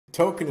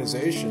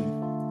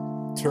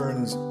Tokenization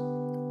turns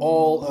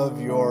all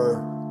of your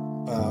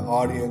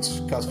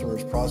audience,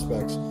 customers,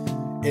 prospects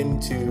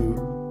into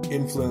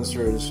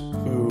influencers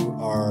who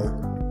are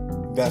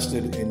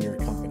vested in your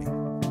company.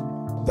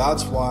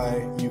 That's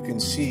why you can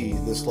see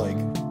this like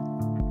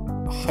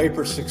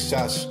hyper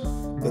success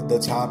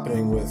that's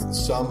happening with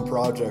some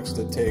projects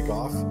that take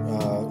off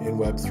in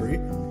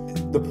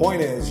Web3. The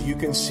point is you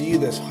can see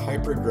this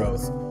hyper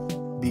growth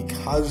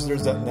because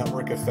there's that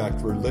network effect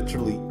where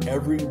literally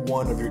every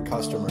one of your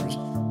customers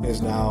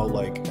is now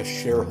like a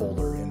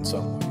shareholder in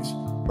some ways,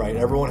 right?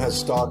 Everyone has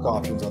stock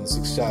options on the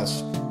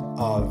success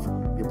of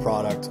your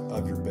product,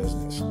 of your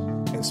business.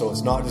 And so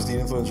it's not just the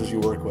influencers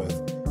you work with,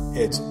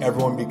 it's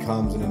everyone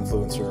becomes an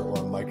influencer or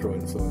a micro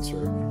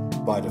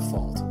influencer by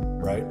default,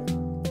 right?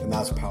 And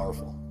that's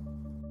powerful.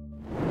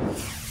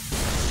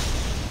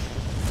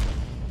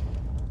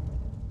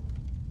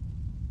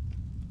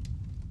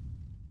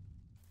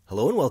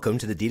 Hello and welcome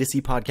to the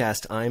DTC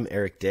Podcast. I'm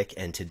Eric Dick,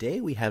 and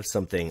today we have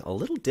something a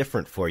little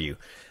different for you.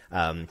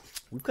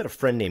 We've got a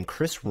friend named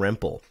Chris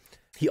Rempel.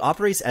 He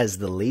operates as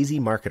the Lazy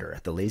Marketer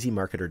at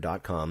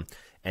thelazymarketer.com,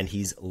 and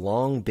he's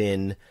long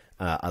been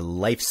a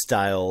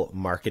lifestyle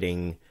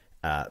marketing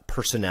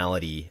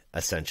personality,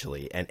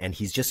 essentially. And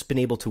he's just been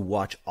able to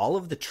watch all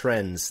of the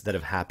trends that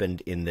have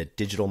happened in the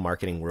digital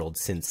marketing world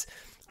since,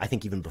 I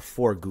think even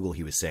before Google,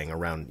 he was saying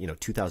around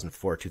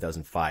 2004,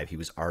 2005, he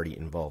was already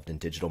involved in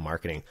digital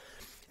marketing.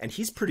 And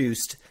he's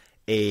produced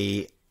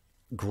a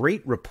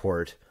great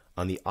report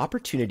on the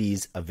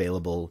opportunities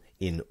available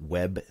in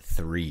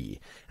Web3.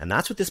 And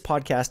that's what this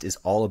podcast is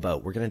all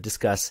about. We're going to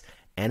discuss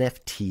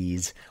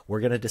NFTs. We're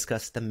going to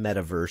discuss the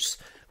Metaverse.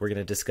 We're going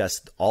to discuss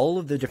all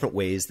of the different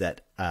ways that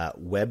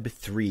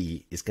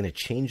Web3 is going to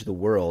change the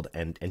world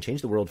and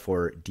change the world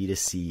for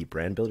D2C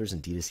brand builders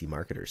and D2C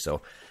marketers.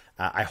 So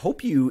I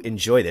hope you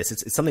enjoy this.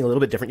 It's something a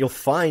little bit different. You'll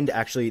find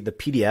actually the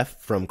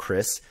PDF from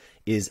Chris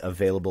is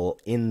available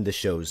in the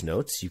show's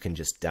notes. You can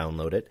just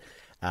download it.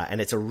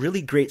 And it's a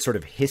really great sort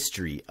of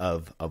history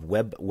of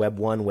Web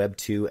 1, Web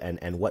 2,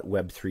 and what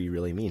Web 3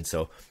 really means.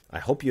 So I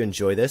hope you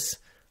enjoy this.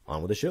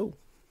 On with the show.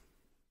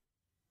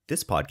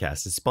 This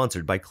podcast is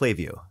sponsored by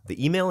Klaviyo,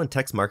 the email and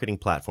text marketing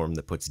platform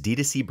that puts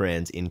DTC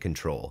brands in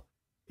control.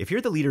 If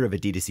you're the leader of a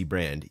DTC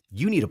brand,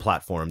 you need a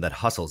platform that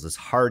hustles as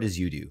hard as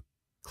you do.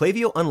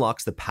 Klaviyo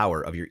unlocks the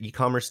power of your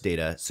e-commerce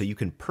data so you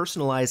can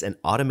personalize and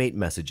automate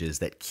messages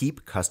that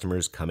keep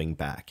customers coming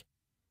back.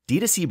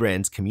 D2C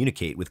brands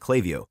communicate with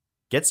Klaviyo.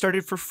 Get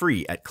started for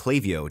free at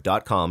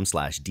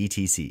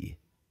klaviyo.com/DTC.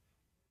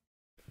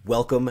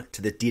 Welcome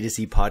to the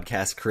D2C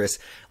Podcast, Chris.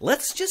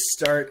 Let's just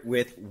start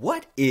with,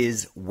 what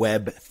is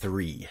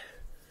Web3?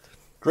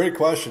 Great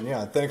question.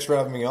 Yeah, thanks for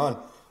having me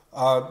on.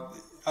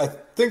 I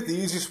think the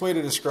easiest way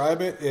to describe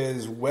it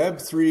is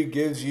Web3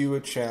 gives you a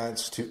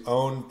chance to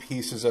own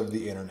pieces of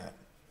the internet.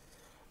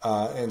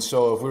 And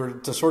so if we were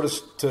to sort of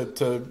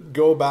to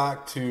go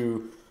back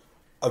to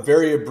a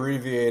very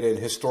abbreviated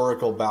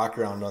historical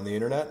background on the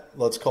internet,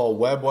 let's call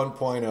Web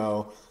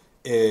 1.0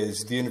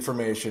 is the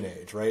information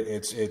age, right?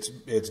 It's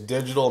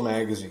digital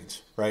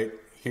magazines, right?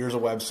 Here's a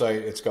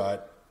website, it's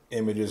got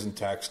images and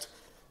text,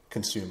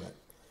 consume it.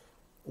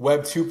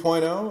 Web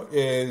 2.0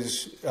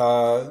 is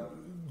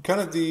kind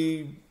of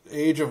the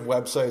age of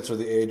websites or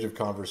the age of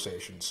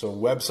conversation. So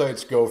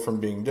websites go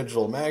from being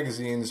digital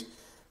magazines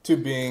to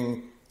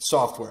being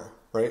software,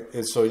 right?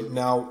 And so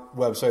now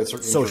websites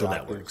are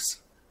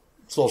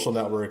social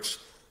networks,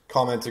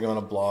 commenting on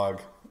a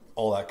blog,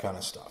 all that kind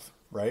of stuff,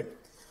 right?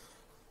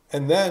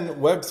 And then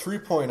Web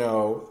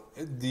 3.0,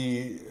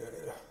 the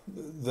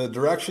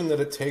direction that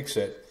it takes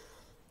it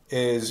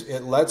is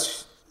it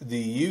lets the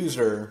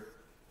user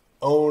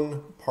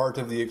own part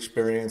of the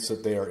experience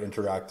that they are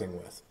interacting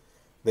with.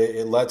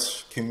 It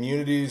lets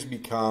communities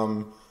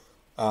become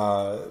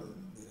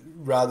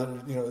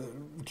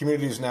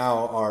communities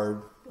now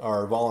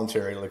are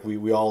voluntary. Like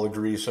we all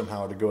agree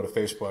somehow to go to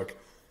Facebook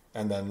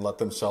and then let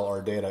them sell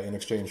our data in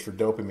exchange for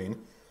dopamine.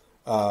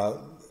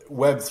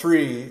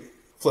 Web3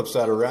 flips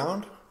that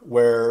around,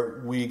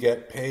 where we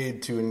get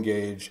paid to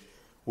engage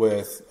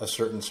with a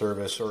certain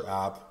service or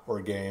app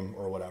or game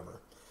or whatever.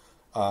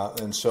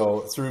 And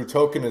so through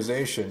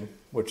tokenization,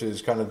 which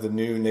is kind of the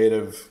new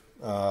native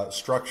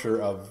structure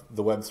of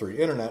the Web3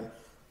 internet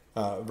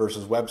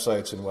versus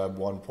websites in Web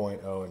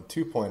 1.0 and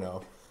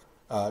 2.0,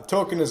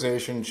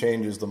 tokenization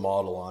changes the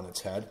model on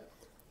its head.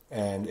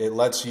 And it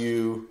lets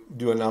you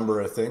do a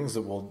number of things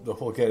that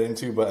we'll get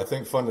into, but I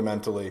think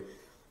fundamentally,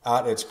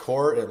 at its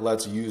core, it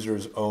lets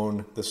users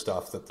own the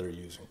stuff that they're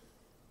using.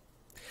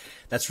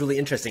 That's really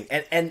interesting.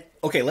 And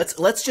okay,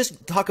 let's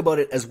just talk about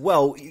it as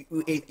well.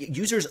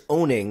 Users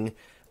owning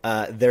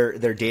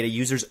their data,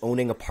 users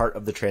owning a part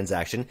of the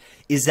transaction,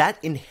 is that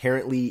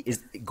inherently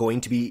is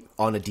going to be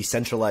on a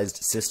decentralized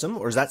system,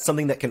 or is that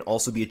something that can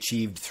also be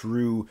achieved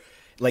through,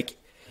 like,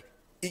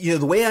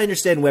 the way I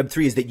understand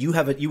Web3 is that you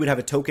would have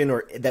a token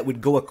or that would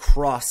go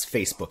across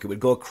Facebook. It would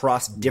go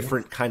across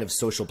different kind of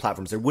social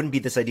platforms. There wouldn't be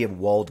this idea of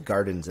walled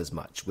gardens as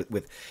much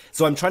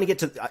so I'm trying to get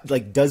to,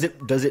 like, does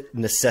it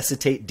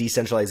necessitate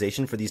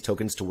decentralization for these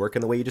tokens to work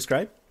in the way you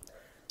describe?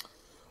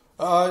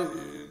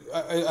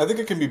 I think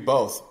it can be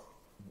both.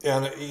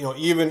 And,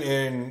 even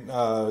in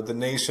the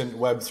nascent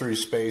Web3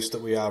 space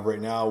that we have right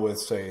now with,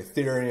 say,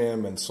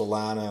 Ethereum and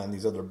Solana and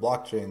these other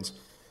blockchains,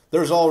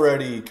 there's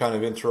already kind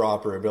of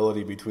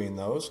interoperability between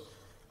those.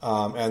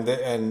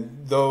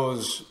 And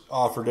those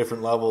offer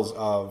different levels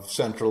of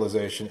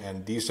centralization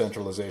and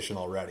decentralization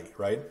already,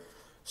 right?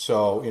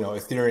 So,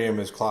 Ethereum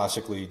is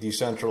classically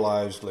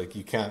decentralized. Like,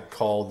 you can't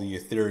call the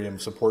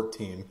Ethereum support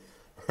team,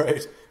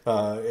 right?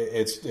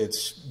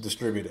 It's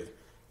distributed.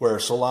 Where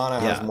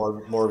Solana has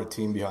more of a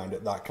team behind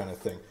it, that kind of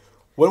thing.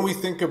 When we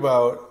think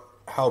about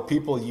how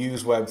people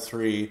use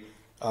Web3,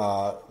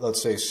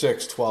 let's say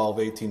 6, 12,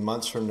 18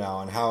 months from now,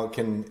 and how it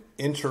can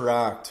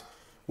interact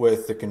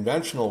with the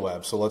conventional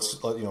web. So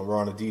we're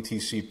on a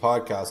DTC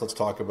podcast. Let's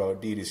talk about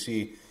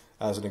DTC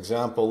as an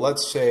example.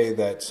 Let's say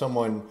that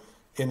someone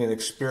in an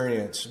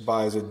experience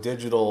buys a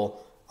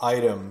digital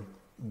item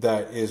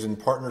that is in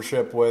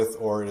partnership with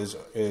or is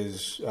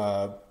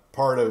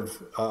part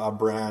of a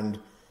brand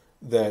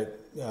that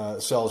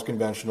sells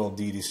conventional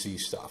DTC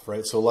stuff,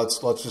 right? So let's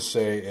just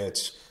say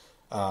it's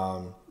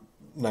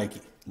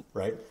Nike,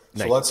 right?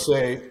 Nike.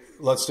 So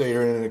let's say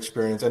you're in an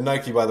experience, and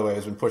Nike, by the way,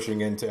 has been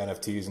pushing into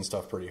NFTs and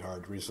stuff pretty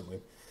hard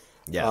recently.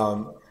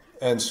 Yeah.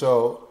 And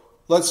so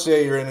let's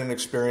say you're in an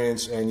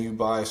experience and you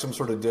buy some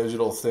sort of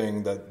digital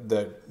thing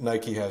that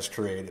Nike has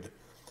created,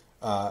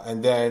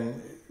 and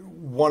then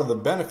one of the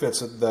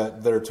benefits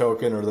that their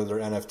token or that their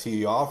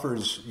NFT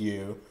offers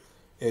you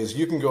is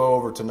you can go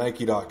over to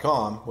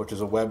Nike.com, which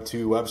is a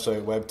Web2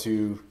 website,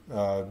 Web2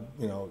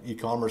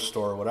 e-commerce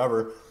store or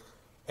whatever,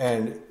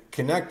 and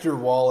connect your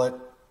wallet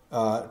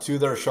to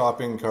their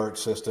shopping cart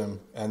system,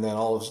 and then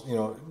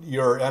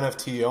your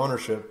NFT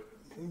ownership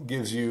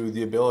gives you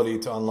the ability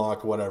to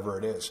unlock whatever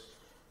it is,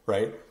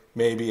 right?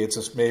 Maybe it's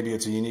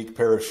a unique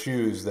pair of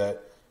shoes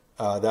that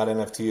that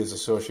NFT is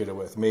associated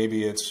with.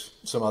 Maybe it's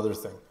some other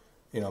thing,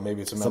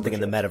 maybe it's something in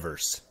the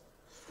metaverse.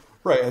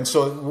 Right, and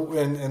so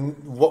and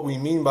what we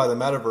mean by the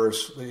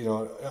metaverse,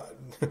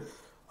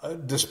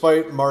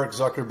 despite Mark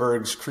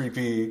Zuckerberg's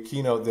creepy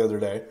keynote the other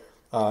day,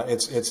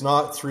 it's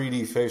not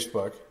 3D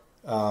Facebook.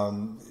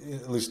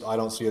 At least I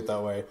don't see it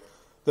that way.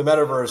 The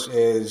metaverse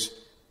is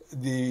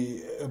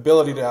the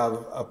ability to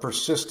have a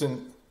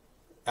persistent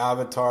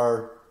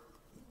avatar,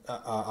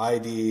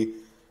 ID,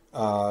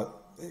 a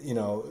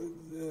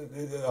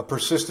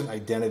persistent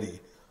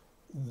identity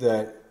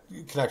that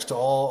connects to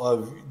all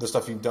of the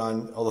stuff you've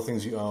done, all the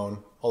things you own,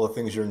 all the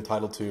things you're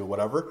entitled to,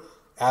 whatever,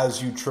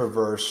 as you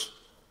traverse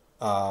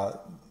the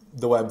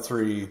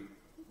Web3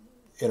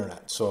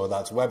 internet. So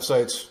that's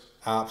websites,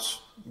 apps,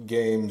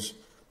 games,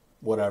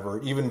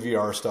 whatever, even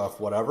VR stuff,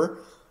 whatever.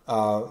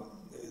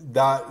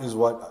 That is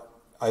what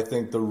I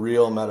think the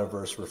real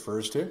metaverse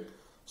refers to.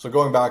 So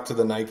going back to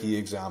the Nike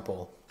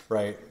example,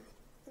 right?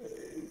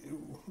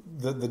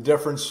 The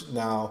difference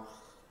now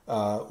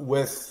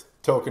with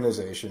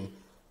tokenization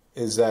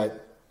is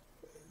that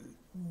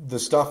the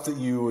stuff that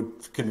you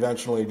would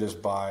conventionally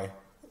just buy,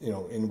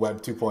 in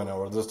Web 2.0,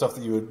 or the stuff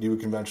that you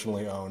would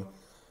conventionally own,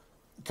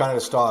 kind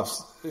of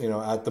stops,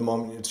 at the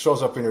moment. It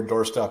shows up in your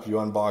doorstep, you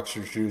unbox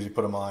your shoes, you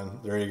put them on,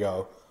 there you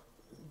go.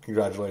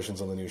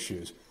 Congratulations on the new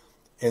shoes.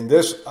 In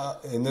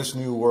this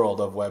new world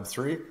of Web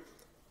 3,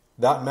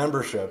 that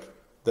membership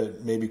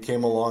that maybe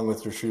came along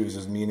with your shoes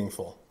is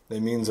meaningful. It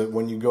means that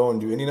when you go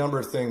and do any number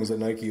of things that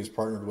Nike is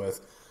partnered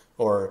with,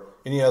 or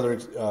any other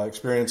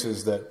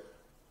experiences that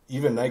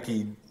even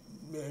Nike,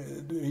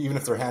 even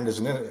if their hand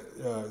isn't in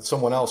it,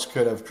 someone else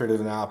could have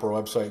created an app or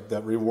a website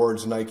that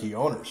rewards Nike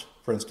owners,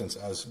 for instance,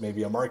 as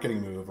maybe a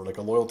marketing move or like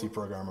a loyalty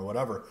program or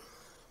whatever.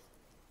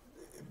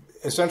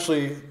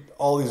 Essentially,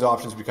 all these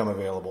options become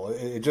available.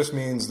 It just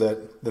means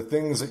that the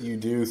things that you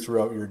do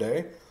throughout your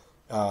day,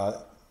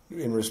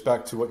 in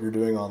respect to what you're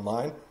doing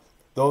online,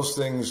 those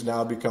things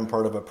now become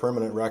part of a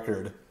permanent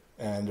record,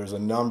 and there's a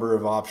number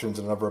of options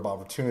and a number of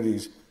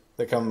opportunities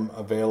that come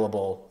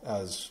available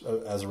as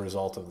a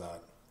result of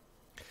that.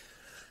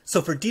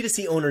 So for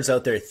D2C owners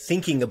out there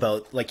thinking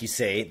about, like you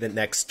say, the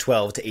next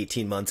 12 to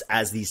 18 months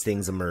as these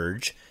things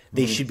emerge,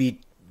 they should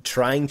be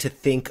trying to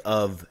think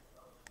of,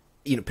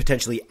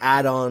 potentially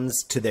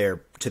add-ons to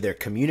their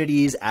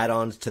communities,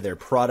 add-ons to their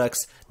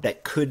products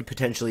that could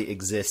potentially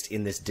exist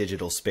in this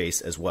digital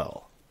space as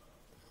well.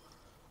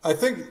 I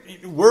think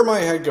where my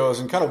head goes,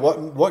 and kind of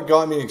what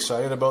got me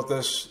excited about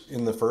this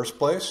in the first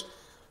place,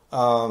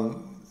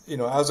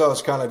 as I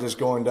was kind of just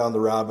going down the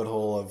rabbit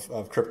hole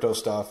of crypto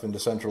stuff and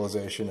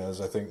decentralization,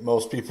 as I think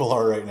most people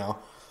are right now,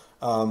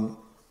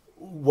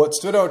 what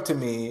stood out to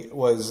me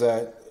was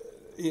that,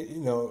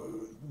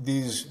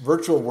 these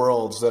virtual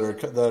worlds that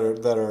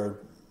are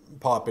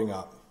popping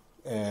up,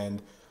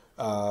 and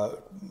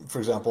for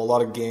example, a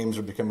lot of games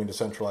are becoming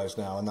decentralized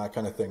now, and that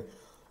kind of thing.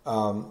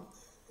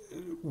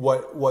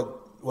 What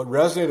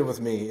resonated with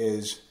me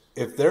is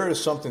if there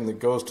is something that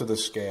goes to the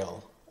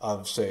scale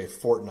of, say,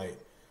 Fortnite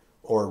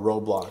or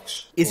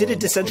Roblox. Is it a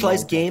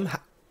decentralized game?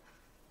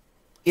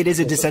 It is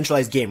a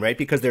decentralized game, right?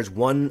 Because there's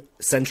one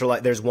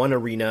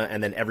arena,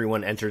 and then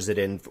everyone enters it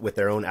in with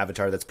their own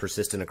avatar that's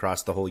persistent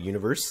across the whole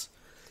universe.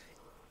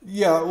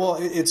 Yeah, well,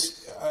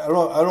 I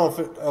don't know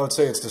if I would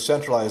say it's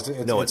decentralized.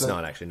 It's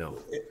not actually. No.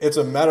 It's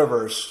a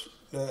metaverse,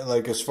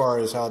 like as far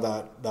as how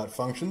that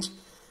functions.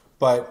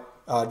 But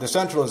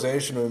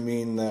decentralization would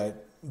mean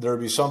that there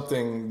would be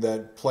something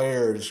that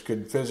players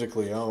could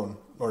physically own,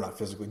 or not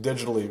physically,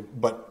 digitally,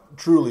 but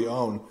truly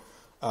own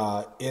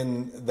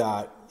in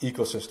that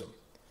ecosystem,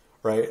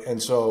 right?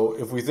 And so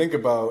if we think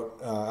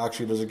about,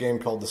 actually, there's a game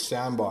called The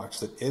Sandbox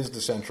that is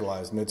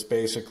decentralized, and it's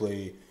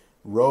basically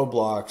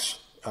Roblox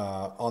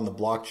on the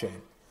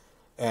blockchain.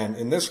 And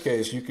in this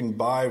case, you can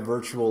buy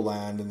virtual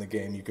land in the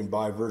game. You can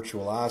buy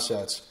virtual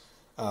assets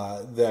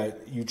that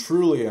you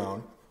truly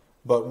own.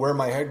 But where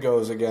my head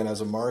goes, again,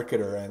 as a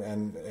marketer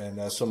and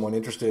as someone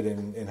interested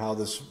in how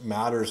this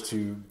matters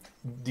to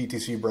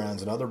DTC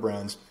brands and other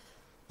brands,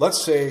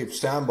 let's say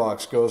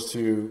Sandbox goes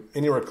to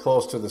anywhere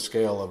close to the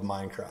scale of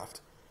Minecraft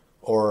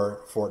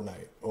or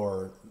Fortnite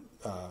or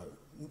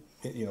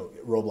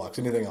Roblox,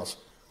 anything else.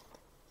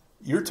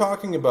 You're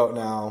talking about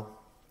now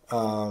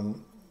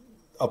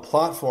a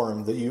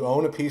platform that you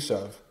own a piece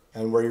of,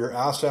 and where your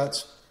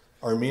assets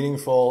are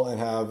meaningful and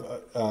have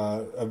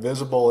a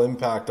visible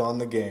impact on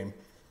the game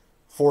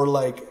for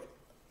like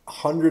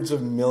hundreds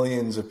of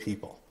millions of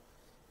people,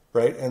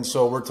 right? And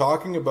so we're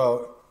talking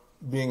about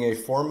being a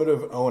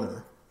formative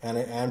owner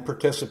and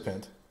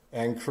participant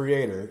and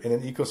creator in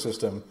an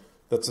ecosystem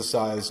that's the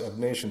size of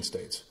nation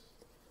states,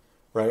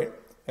 right?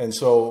 And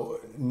so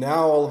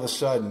now all of a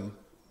sudden,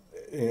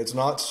 it's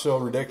not so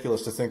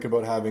ridiculous to think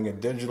about having a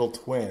digital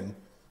twin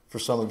for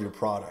some of your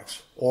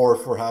products, or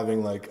for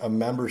having like a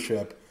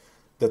membership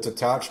that's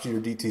attached to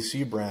your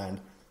DTC brand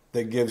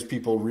that gives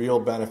people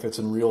real benefits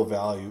and real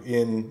value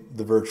in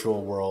the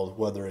virtual world,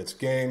 whether it's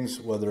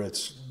games, whether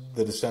it's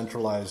the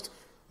decentralized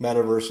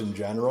metaverse in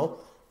general,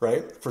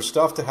 right? For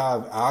stuff to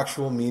have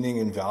actual meaning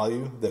and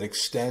value that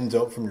extends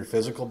out from your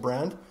physical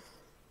brand,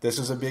 this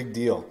is a big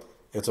deal.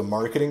 It's a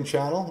marketing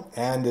channel,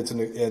 and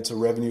it's a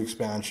revenue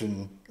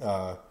expansion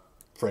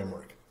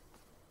framework.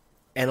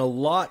 And a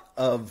lot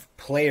of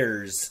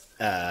this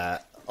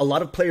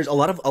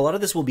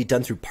will be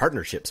done through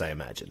partnerships, I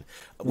imagine,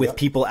 with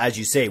people, as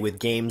you say, with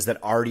games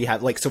that already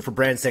have, like, so for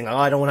brands saying, oh,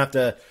 I don't want to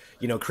have to,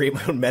 create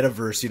my own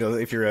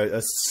metaverse. If you're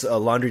a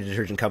laundry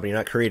detergent company, you're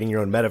not creating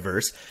your own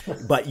metaverse,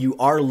 but you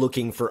are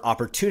looking for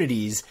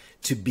opportunities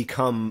to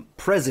become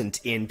present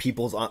in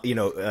people's,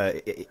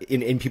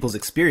 in people's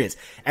experience.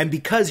 And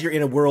because you're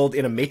in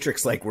a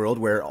Matrix-like world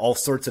where all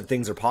sorts of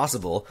things are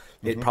possible,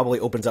 it probably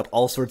opens up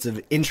all sorts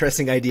of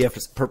interesting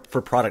ideas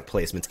for product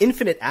placements.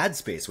 Infinite ad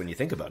space when you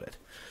think about it.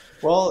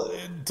 Well,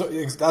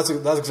 that's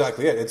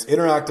exactly it. It's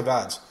interactive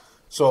ads.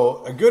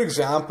 So a good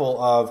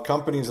example of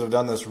companies that have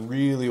done this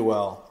really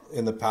well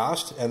in the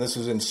past, and this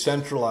is in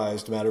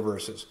centralized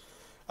metaverses.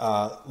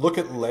 Look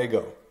at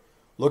Lego.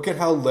 Look at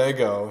how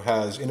Lego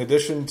has, in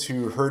addition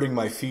to hurting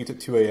my feet at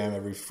 2 a.m.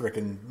 every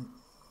frickin'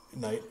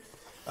 night,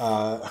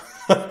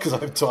 because I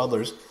have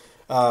toddlers.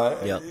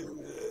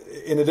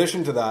 In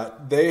addition to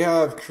that, they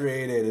have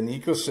created an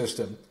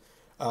ecosystem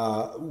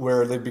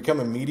where they've become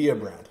a media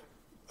brand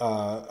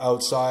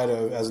outside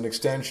of, as an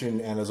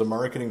extension and as a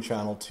marketing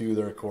channel to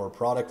their core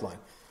product line.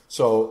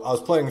 So I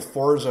was playing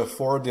Forza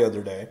 4 the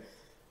other day,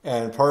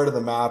 and part of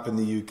the map in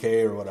the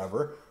UK or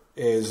whatever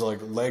is like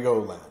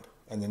Legoland.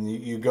 And then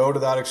you go to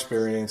that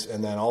experience,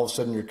 and then all of a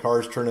sudden your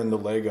cars turn into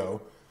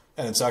Lego,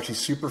 and it's actually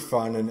super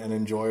fun and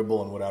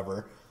enjoyable and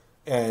whatever.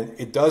 And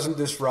it doesn't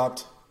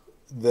disrupt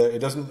it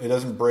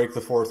doesn't break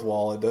the fourth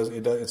wall. It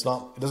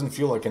doesn't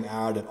feel like an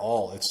ad at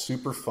all. It's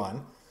super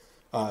fun.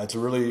 It's a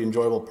really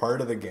enjoyable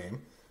part of the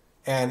game,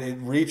 and it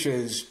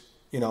reaches,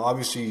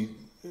 obviously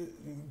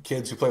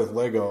kids who play with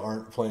Lego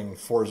aren't playing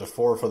Forza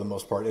 4 for the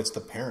most part. It's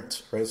the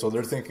parents, right? So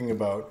they're thinking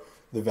about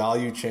the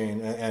value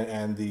chain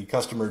and the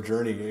customer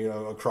journey,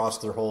 across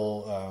their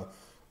whole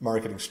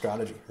marketing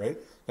strategy, right?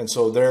 And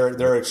so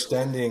they're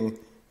extending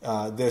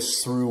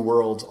this through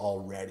worlds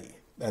already,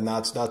 and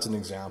that's an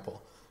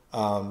example.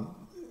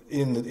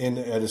 In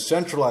a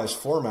centralized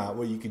format,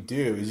 what you could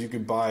do is you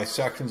could buy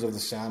sections of the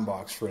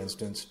Sandbox, for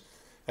instance,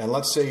 and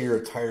let's say you're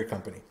a tire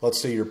company. Let's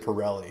say you're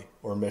Pirelli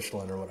or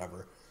Michelin or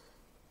whatever.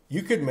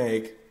 You could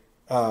make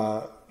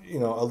a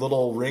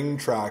little ring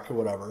track or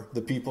whatever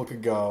that people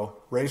could go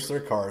race their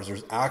cars.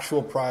 There's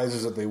actual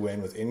prizes that they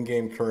win with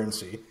in-game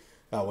currency,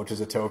 which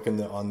is a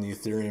token on the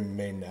Ethereum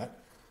mainnet.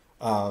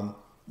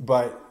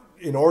 But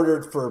in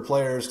order for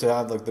players to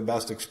have like the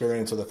best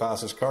experience of the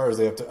fastest cars,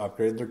 they have to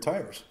upgrade their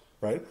tires,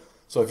 right?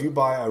 So if you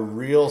buy a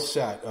real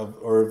set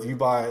or if you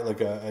buy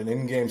like an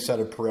in-game set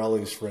of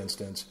Pirellis, for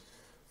instance,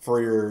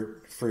 for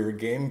your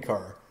game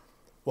car,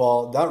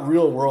 well, that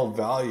real world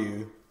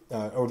value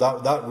or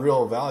that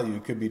real value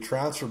could be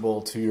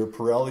transferable to your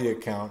Pirelli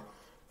account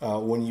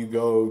when you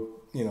go,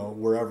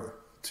 wherever,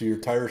 to your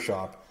tire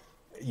shop.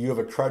 You have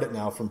a credit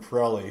now from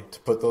Pirelli to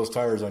put those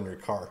tires on your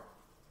car,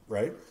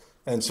 right?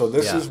 And so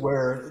this is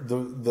where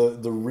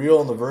the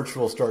real and the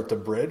virtual start to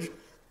bridge,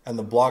 and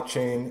the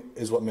blockchain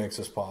is what makes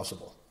this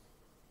possible.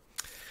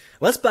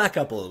 Let's back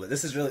up a little bit.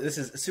 This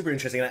is super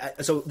interesting.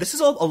 So this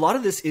is a lot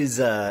of this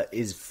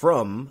is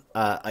from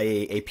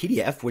a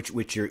PDF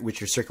which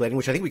you're circulating,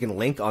 which I think we can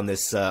link on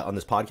this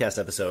podcast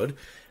episode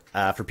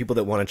for people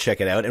that want to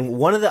check it out. And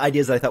one of the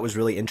ideas that I thought was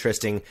really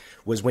interesting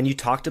was when you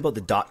talked about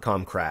the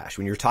 .com crash.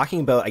 When you were talking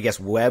about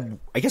Web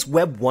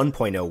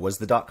 1.0 was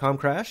the .com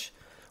crash,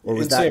 or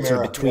was that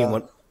sort of between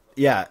one?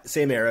 Yeah,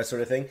 same era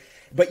sort of thing.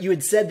 But you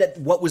had said that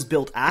what was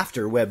built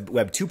after Web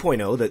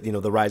 2.0, that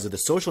the rise of the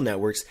social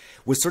networks,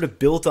 was sort of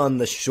built on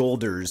the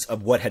shoulders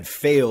of what had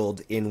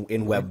failed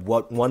in Web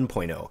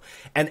 1.0.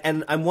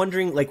 And I'm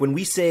wondering, like, when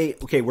we say,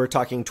 okay, we're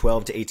talking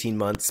 12 to 18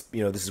 months,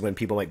 this is when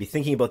people might be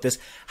thinking about this,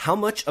 how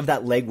much of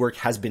that legwork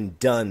has been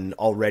done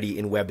already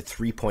in Web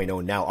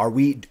 3.0 now?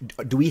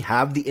 Do we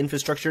have the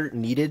infrastructure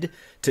needed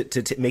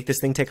to make this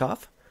thing take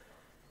off?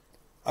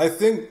 I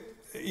think,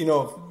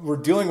 we're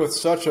dealing with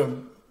such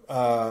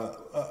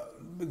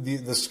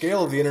the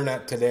scale of the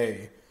internet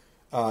today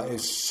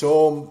is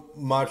so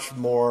much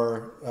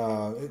more,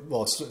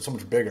 it's so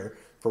much bigger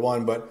for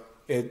one, but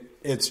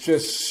it's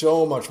just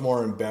so much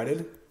more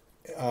embedded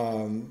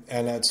and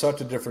at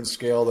such a different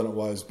scale than it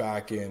was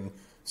back in,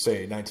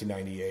 say,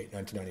 1998,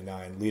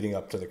 1999, leading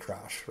up to the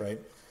crash, right?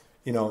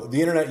 The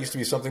internet used to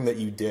be something that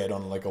you did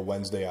on like a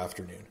Wednesday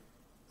afternoon,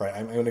 right?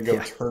 I'm going to go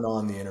turn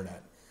on the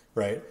internet.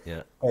 Right.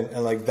 Yeah.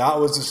 And like that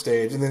was the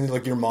stage. And then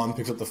like your mom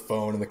picks up the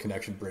phone and the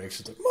connection breaks.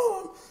 It's like,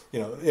 Mom,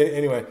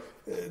 anyway,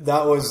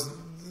 that was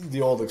the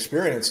old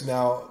experience.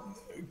 Now,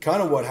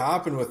 kind of what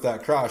happened with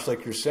that crash,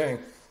 like you're saying,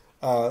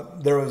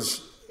 there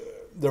was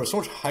so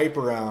much hype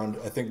around.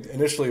 I think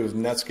initially it was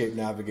Netscape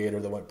Navigator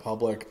that went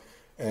public,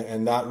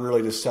 and that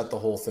really just set the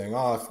whole thing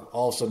off.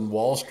 All of a sudden,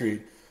 Wall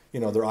Street,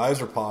 their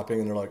eyes are popping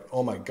and they're like,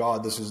 oh my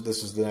God, this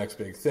is the next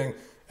big thing.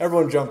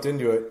 Everyone jumped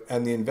into it,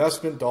 and the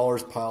investment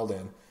dollars piled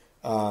in.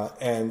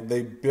 And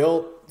they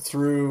built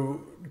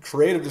through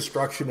creative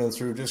destruction and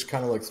through just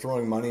kind of like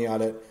throwing money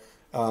at it.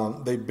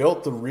 They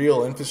built the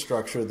real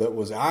infrastructure that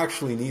was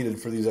actually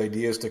needed for these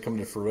ideas to come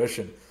to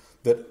fruition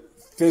that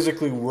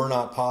physically were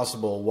not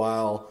possible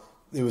while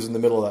it was in the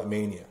middle of that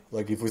mania.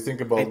 Like if we think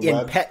about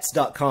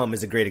pets.com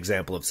is a great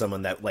example of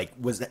someone that like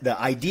the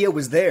idea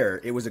was there.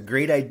 It was a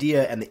great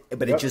idea,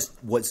 but it just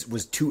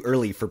was too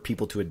early for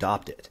people to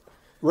adopt it.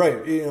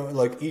 Right.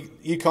 Like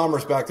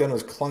e-commerce back then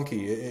was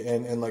clunky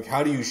and like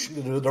how do you,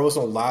 there was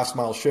no last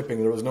mile shipping.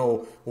 There was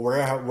no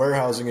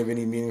warehousing of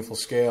any meaningful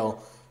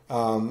scale.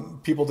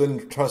 People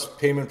didn't trust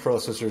payment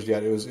processors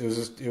yet. It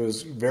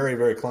was very,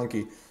 very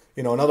clunky.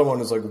 Another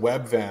one is like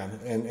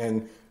Webvan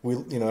and we,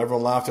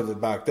 everyone laughed at it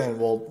back then.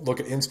 Well, look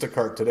at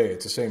Instacart today.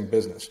 It's the same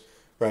business,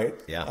 right?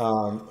 Yeah.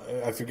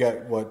 I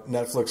forget what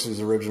Netflix's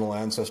original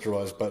ancestor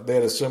was, but they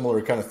had a similar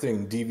kind of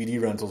thing,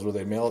 DVD rentals where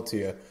they mail it to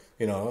you,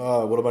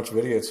 what a bunch of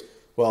idiots.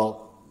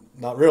 Well,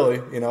 not really.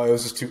 It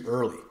was just too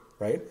early,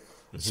 right?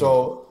 Mm-hmm.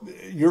 So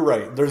you're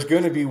right. There's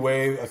going to be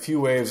a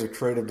few waves of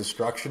creative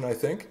destruction, I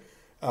think,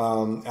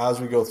 as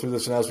we go through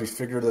this and as we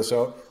figure this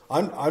out.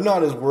 I'm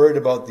not as worried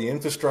about the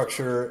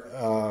infrastructure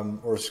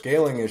or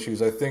scaling issues.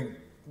 I think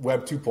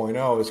Web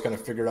 2.0 has kind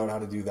of figured out how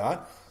to do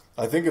that.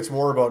 I think it's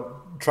more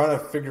about trying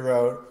to figure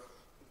out,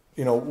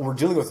 we're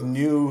dealing with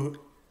new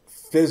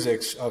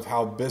physics of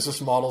how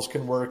business models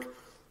can work,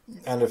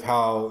 and of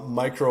how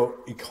micro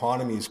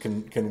economies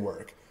can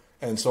work.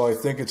 And so I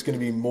think it's going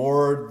to be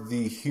more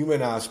the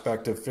human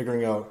aspect of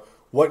figuring out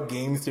what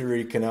game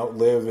theory can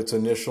outlive its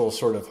initial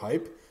sort of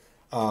hype.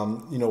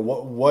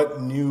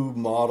 What new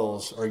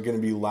models are going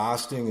to be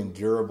lasting and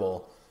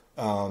durable.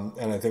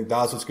 And I think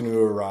that's what's going to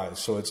arise.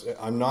 So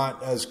I'm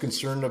not as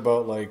concerned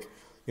about like,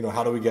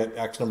 how do we get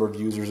X number of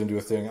users into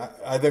a thing?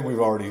 I think we've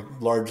already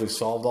largely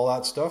solved all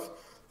that stuff.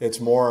 It's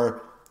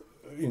more,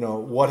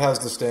 what has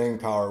the staying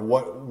power?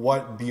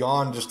 What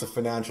beyond just the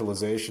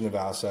financialization of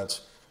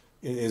assets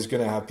is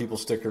going to have people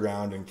stick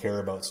around and care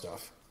about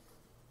stuff?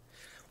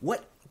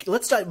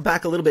 Let's dive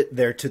back a little bit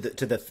there to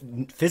the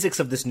physics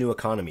of this new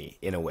economy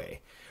in a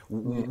way.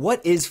 Mm.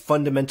 What is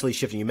fundamentally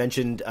shifting? You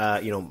mentioned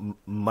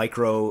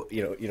micro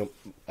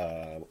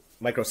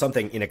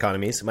something in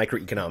economies,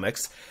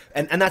 microeconomics,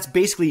 and that's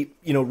basically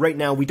right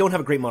now we don't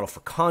have a great model for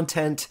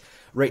content.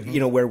 Right,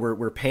 mm-hmm. Where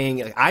we're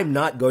paying. I'm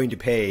not going to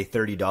pay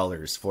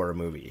 $30 for a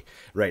movie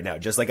right now.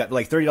 Just like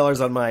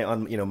 $30 on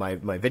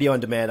my video on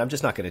demand. I'm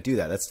just not going to do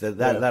that.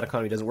 That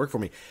economy doesn't work for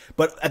me.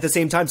 But at the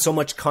same time, so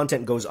much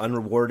content goes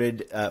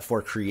unrewarded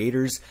for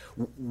creators.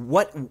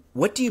 What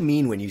do you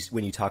mean when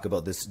you talk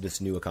about this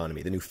new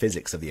economy, the new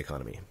physics of the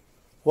economy?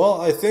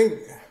 Well, I think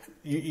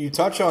you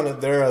touch on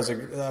it there. As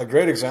a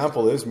great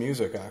example is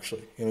music.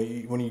 Actually,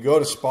 when you go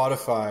to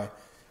Spotify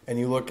and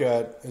you look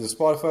at, is it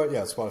Spotify?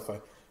 Yeah, it's Spotify.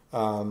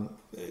 I've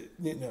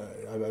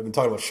been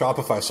talking about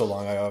Shopify so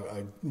long,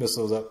 I missed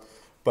those up.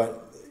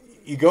 But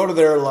you go to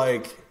their I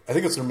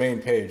think it's their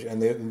main page,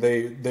 and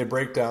they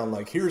break down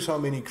here's how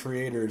many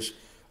creators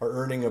are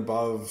earning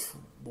above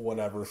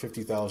whatever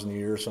 50,000 a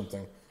year or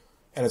something,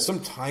 and it's some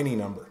tiny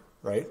number,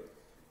 right?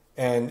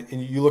 And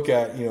you look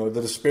at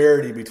the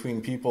disparity between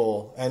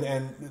people,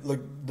 and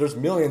there's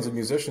millions of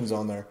musicians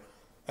on there,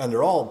 and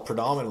they're all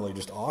predominantly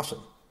just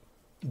awesome.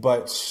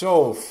 but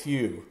so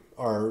few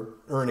are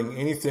earning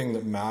anything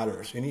that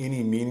matters,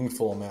 any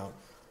meaningful amount.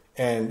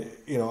 And,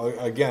 you know,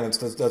 again,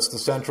 that's the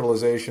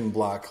centralization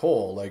black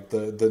hole. Like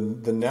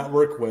the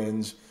network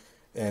wins,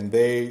 and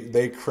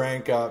they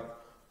crank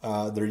up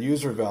their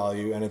user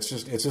value, and it's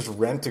just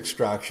rent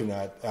extraction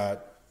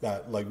at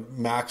like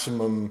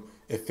maximum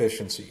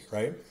efficiency,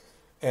 right?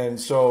 And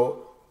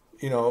so,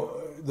 you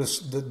know,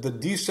 the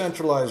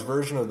decentralized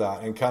version of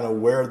that, and kind of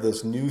where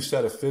this new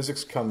set of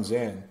physics comes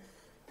in.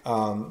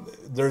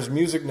 There's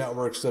music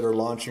networks that are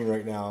launching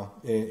right now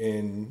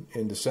in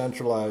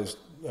decentralized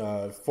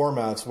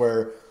formats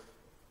where,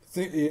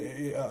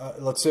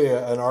 let's say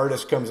an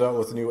artist comes out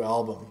with a new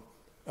album.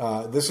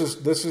 This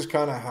is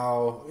kind of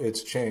how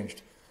it's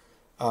changed.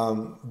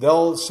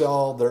 They'll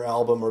sell their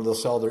album, or they'll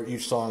sell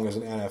each song as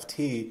an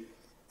NFT,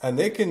 and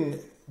they can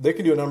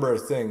do a number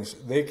of things.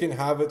 They can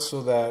have it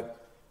so that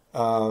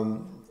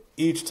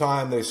each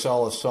time they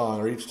sell a song,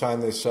 or each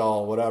time they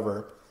sell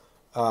whatever,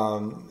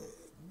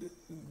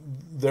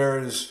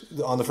 there's,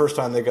 on the first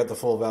time they get the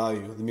full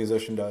value, the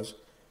musician does.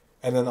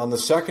 And then on the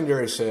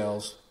secondary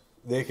sales,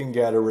 they can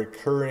get a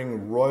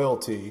recurring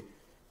royalty.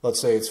 Let's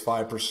say it's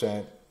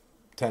 5%,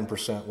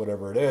 10%,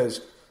 whatever it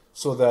is,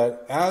 so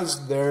that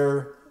as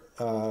their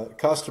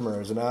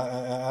customers and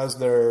as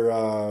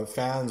their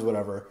fans,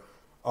 whatever,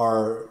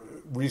 are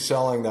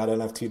reselling that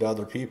NFT to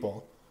other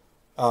people,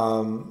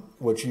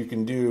 which you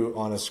can do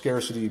on a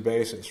scarcity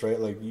basis, right?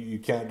 Like you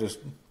can't just,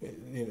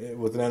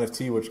 with an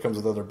NFT, which comes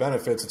with other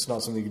benefits, it's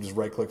not something you can just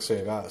right-click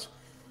save as,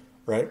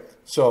 right?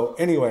 So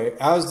anyway,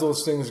 as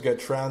those things get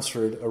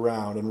transferred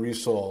around and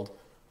resold,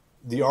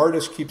 the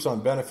artist keeps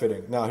on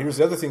benefiting. Now, here's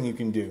the other thing you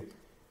can do.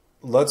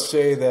 Let's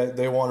say that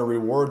they want to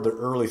reward their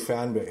early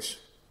fan base.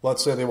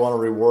 Let's say they want to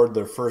reward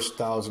their first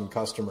 1,000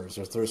 customers,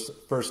 their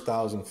first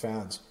 1,000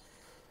 fans.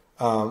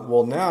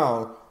 Well,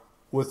 now,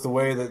 with the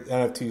way that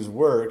NFTs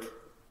work,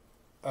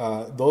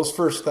 those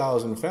first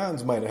 1,000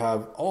 fans might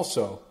have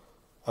also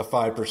a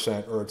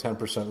 5% or a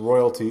 10%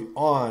 royalty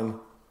on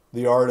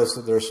the artist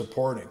that they're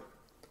supporting,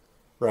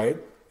 right?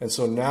 And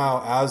so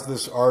now, as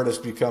this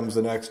artist becomes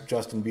the next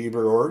Justin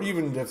Bieber, or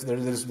even if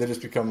they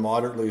just become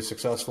moderately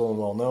successful and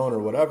well-known or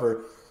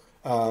whatever,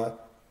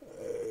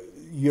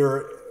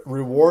 you're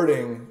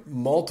rewarding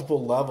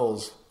multiple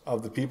levels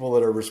of the people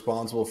that are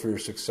responsible for your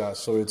success.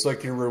 So it's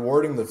like you're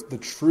rewarding the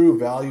true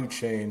value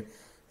chain,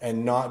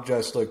 and not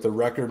just like the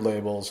record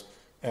labels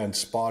and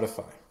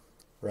Spotify,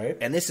 right?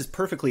 And this is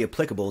perfectly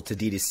applicable to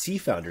D2C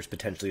founders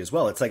potentially as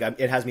well. It's like,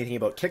 it has me thinking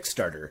about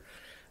Kickstarter,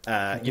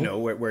 you know,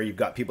 where you've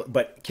got people,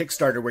 but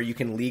Kickstarter where you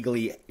can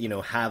legally, you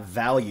know, have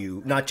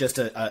value, not just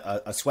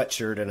a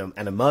sweatshirt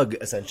and a mug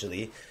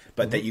essentially,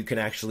 but that you can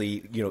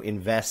actually, you know,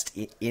 invest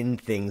in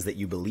things that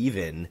you believe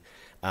in.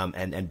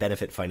 And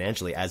benefit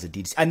financially as a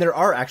DTC. And there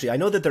are actually, I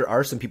know that there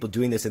are some people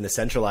doing this in the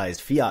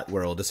centralized fiat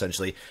world,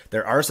 essentially.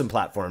 There are some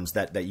platforms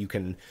that you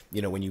can,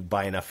 you know, when you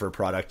buy enough for a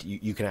product,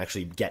 you can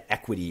actually get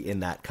equity in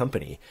that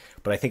company.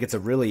 But I think it's a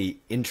really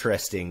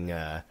interesting,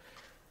 I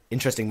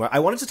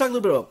wanted to talk a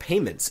little bit about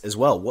payments as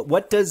well.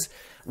 What does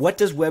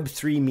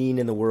Web3 mean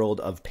in the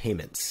world of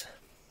payments?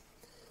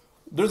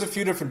 There's a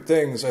few different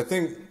things. I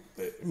think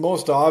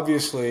most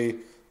obviously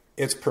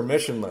it's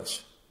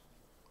permissionless.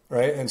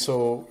 Right. And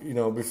so, you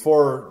know,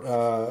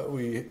 before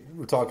we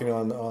were talking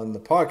on the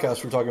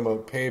podcast, we were talking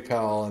about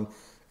PayPal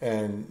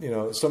and, you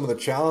know, some of the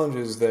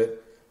challenges that,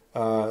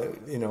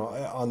 you know,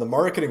 on the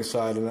marketing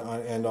side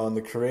and on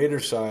the creator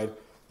side,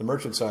 the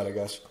merchant side, I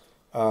guess,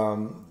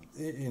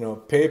 you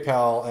know,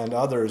 PayPal and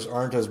others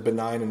aren't as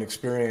benign an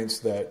experience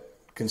that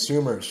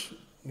consumers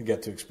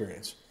get to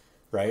experience.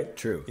 Right.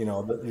 True. You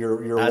know,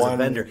 you're as one a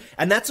vendor,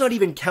 and that's not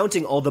even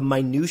counting all the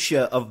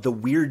minutia of the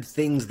weird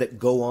things that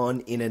go on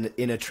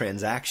in a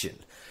transaction,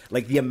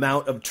 like the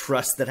amount of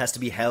trust that has to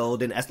be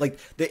held, and like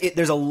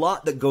there's a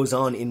lot that goes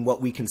on in what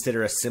we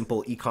consider a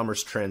simple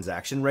e-commerce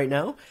transaction right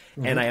now.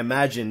 Mm-hmm. And I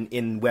imagine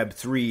in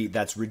Web3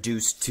 that's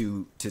reduced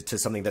to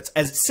something that's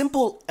as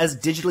simple as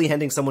digitally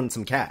handing someone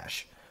some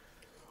cash.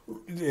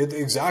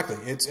 Exactly.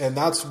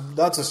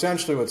 That's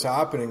essentially what's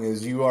happening.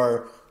 Is you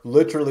are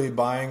literally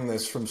buying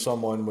this from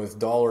someone with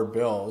dollar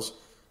bills,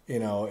 you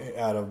know,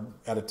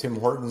 at a Tim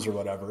Hortons or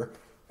whatever,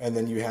 and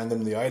then you hand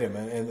them the item,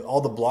 and all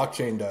the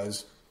blockchain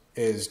does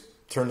is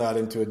turn that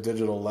into a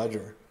digital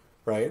ledger,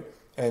 right?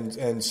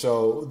 And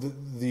so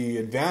the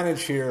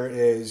advantage here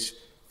is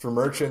for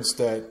merchants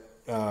that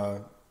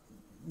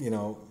you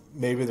know,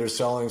 maybe they're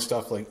selling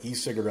stuff like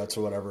e-cigarettes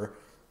or whatever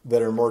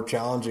that are more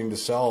challenging to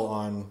sell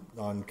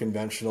on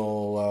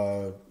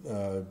conventional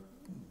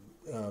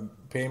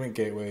payment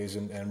gateways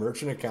and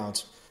merchant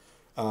accounts.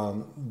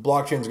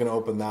 Blockchain is going to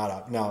open that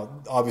up. Now,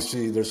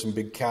 obviously, there's some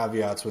big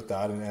caveats with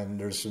that, and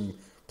there's some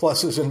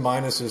pluses and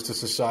minuses to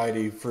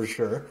society for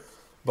sure.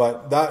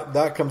 But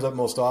that comes up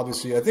most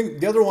obviously. I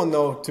think the other one,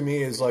 though, to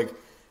me is like,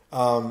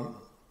 I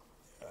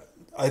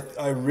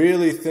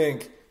really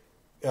think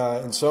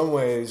in some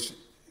ways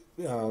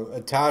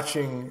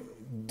attaching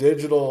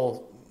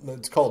digital,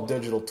 it's called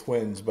digital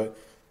twins, but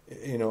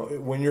you know,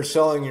 when you're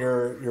selling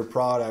your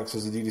products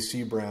as a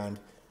DTC brand,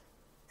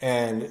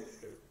 and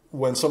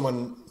when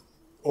someone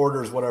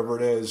orders whatever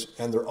it is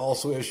and they're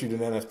also issued an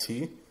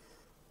NFT,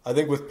 I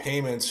think with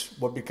payments,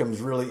 what becomes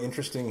really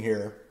interesting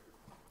here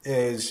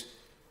is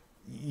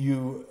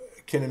you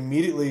can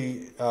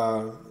immediately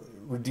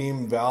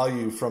redeem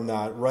value from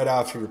that right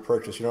after your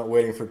purchase. You're not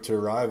waiting for it to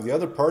arrive. The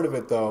other part of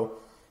it, though,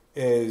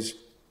 is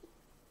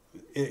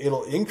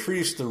it'll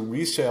increase the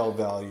resale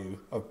value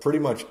of pretty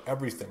much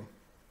everything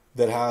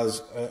that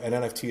has an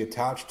NFT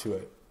attached to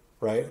it,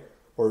 right?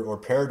 Or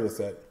paired with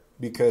it.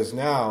 Because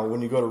now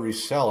when you go to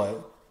resell it,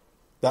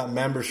 that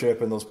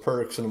membership and those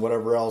perks and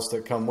whatever else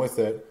that come with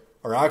it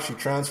are actually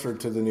transferred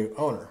to the new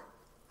owner,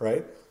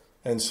 right?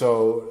 And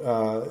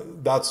so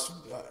that's,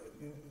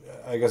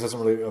 I guess that's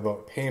not really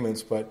about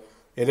payments, but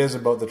it is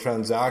about the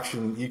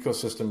transaction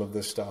ecosystem of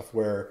this stuff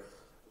where,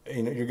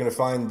 you know, you're going to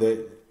find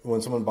that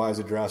when someone buys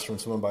a dress or when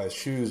someone buys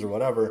shoes or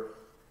whatever,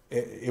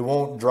 it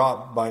won't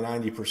drop by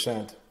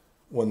 90%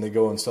 when they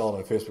go and sell it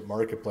on a Facebook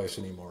Marketplace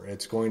anymore.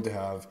 It's going to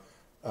have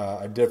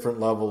a different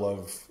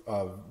level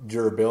of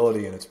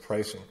durability in its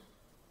pricing.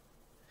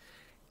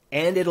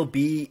 And it'll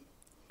be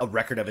a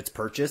record of its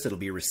purchase. It'll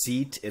be a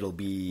receipt. It'll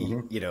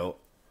be, you know,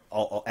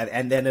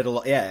 and then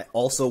it'll,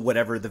 also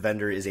whatever the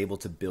vendor is able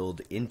to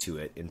build into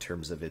it in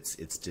terms of its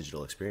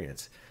digital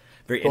experience.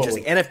 Very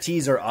interesting.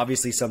 NFTs are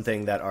obviously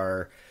something that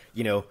are,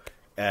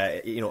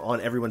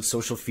 on everyone's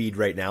social feed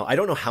right now. I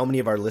don't know how many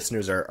of our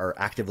listeners are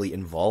actively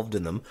involved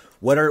in them.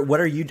 What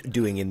are you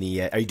doing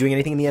are you doing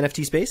anything in the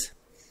NFT space?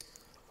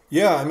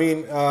 Yeah, I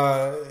mean,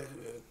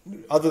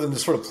 other than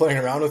just sort of playing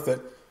around with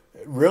it,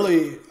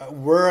 really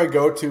where I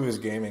go to is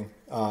gaming.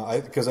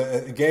 Because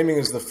gaming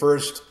is the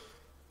first,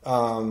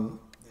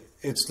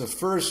 it's the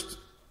first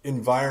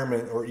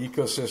environment or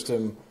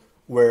ecosystem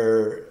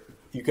where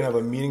you can have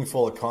a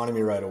meaningful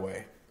economy right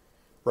away,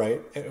 right?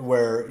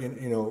 Where,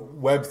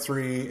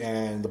 Web3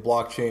 and the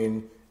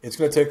blockchain, it's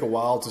going to take a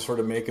while to sort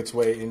of make its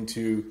way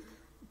into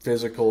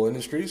physical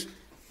industries,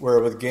 where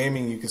with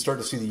gaming, you can start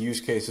to see the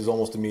use cases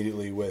almost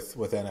immediately with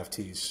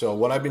NFTs. So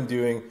what I've been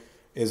doing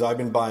is I've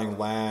been buying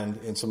land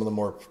in some of the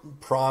more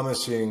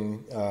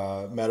promising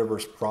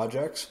Metaverse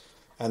projects,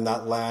 and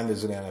that land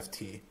is an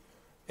NFT.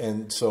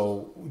 And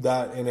so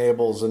that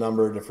enables a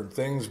number of different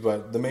things,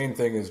 but the main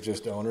thing is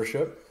just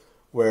ownership,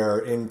 where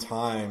in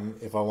time,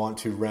 if I want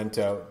to rent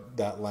out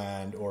that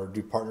land or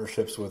do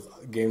partnerships with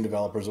game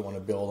developers that want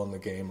to build on the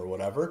game or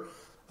whatever,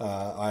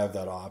 I have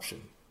that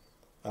option.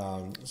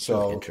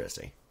 So really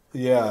interesting.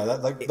 Yeah,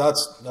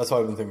 that's how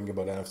I've been thinking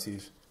about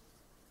NFTs.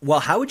 Well,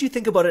 how would you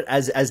think about it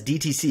as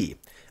DTC?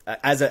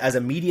 As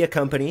a media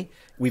company,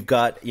 we've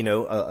got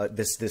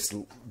this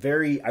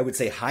very, I would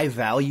say, high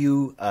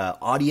value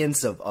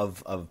audience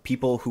of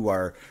people who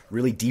are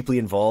really deeply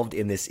involved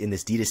in this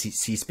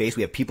DTC space.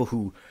 We have people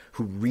who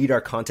read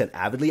our content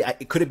avidly.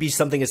 Could it be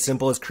something as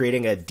simple as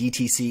creating a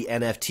DTC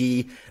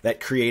NFT that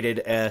created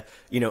a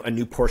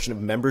new portion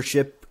of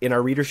membership in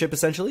our readership,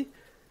 essentially?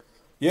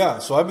 Yeah,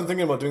 so I've been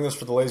thinking about doing this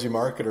for the lazy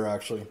marketer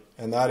like,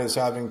 and that is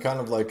having kind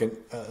of like an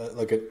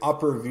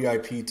upper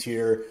VIP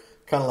tier,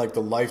 kind of like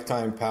the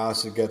lifetime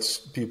pass that gets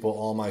people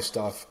all my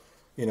stuff,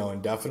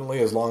 indefinitely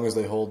as long as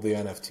they hold the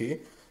NFT.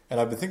 And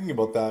I've been thinking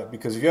about that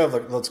because if you have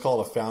let's call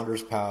it a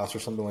founder's pass or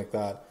something like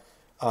that,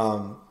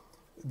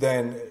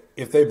 then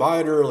if they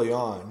buy it early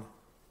on,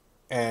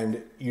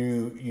 and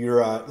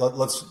you're at,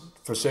 let's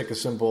for sake of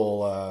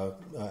simple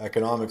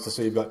economics, let's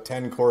say you've got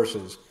 10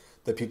 courses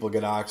that people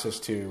get access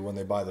to when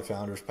they buy the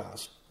founder's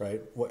pass, right?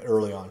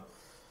 Early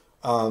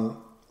on.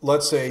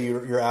 Let's say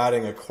you're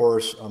adding a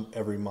course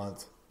every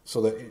month,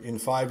 so that in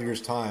 5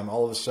 years' time,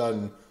 all of a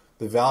sudden,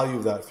 the value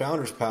of that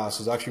founder's pass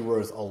is actually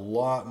worth a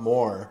lot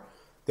more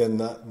than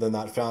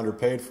that founder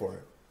paid for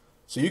it.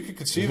 So you could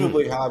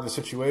conceivably have a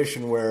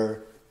situation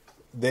where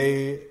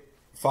they,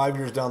 5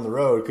 years down the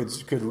road,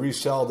 could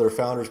resell their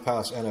founder's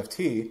pass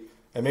NFT,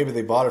 and maybe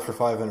they bought it for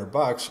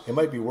 $500. It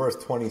might be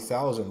worth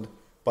 $20,000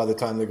 by the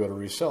time they go to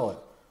resell it.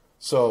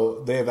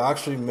 So they have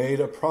actually made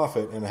a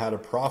profit and had a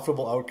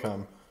profitable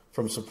outcome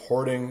from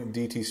supporting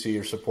DTC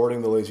or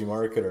supporting the lazy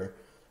marketer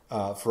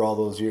for all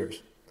those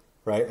years,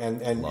 right?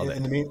 And in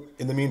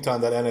the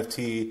meantime, that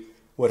NFT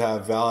would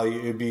have value.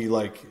 It'd be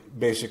like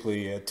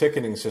basically a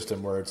ticketing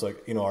system where it's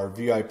like, our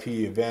VIP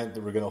event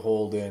that we're going to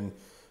hold in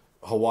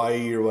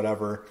Hawaii or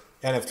whatever.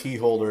 NFT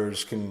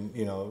holders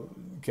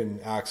can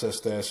access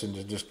this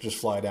and just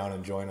fly down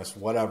and join us,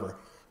 whatever.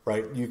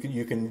 Right, you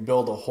can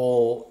build a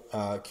whole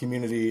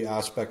community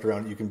aspect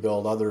around it. You can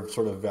build other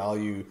sort of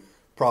value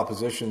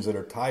propositions that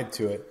are tied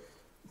to it,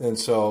 and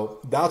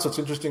so that's what's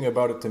interesting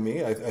about it to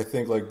me. I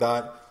think like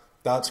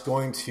that's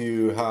going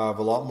to have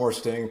a lot more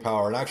staying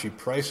power and actually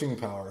pricing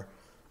power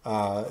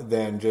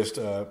than just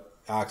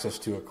access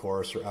to a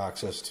course or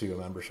access to a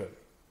membership.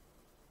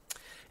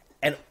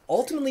 And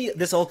ultimately,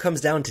 this all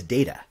comes down to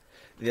data.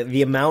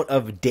 The amount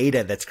of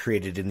data that's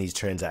created in these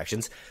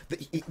transactions.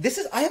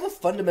 I have a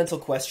fundamental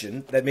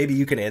question that maybe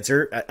you can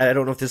answer. I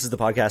don't know if this is the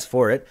podcast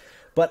for it,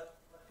 but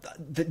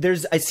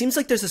it seems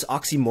like there's this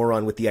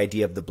oxymoron with the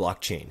idea of the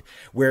blockchain,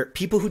 where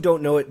people who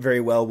don't know it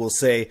very well will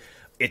say,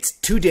 it's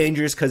too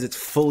dangerous because it's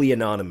fully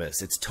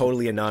anonymous. It's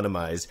totally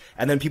anonymized.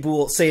 And then people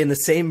will say in the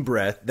same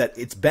breath that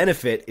its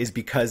benefit is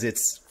because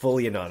it's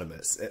fully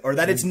anonymous, or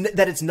that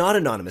it's not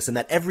anonymous, and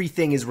that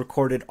everything is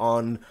recorded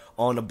on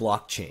a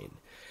blockchain.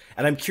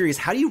 And I'm curious,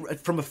 how do you,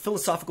 from a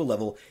philosophical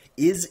level,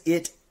 is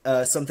it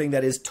something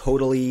that is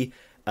totally,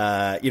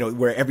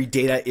 where every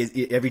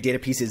data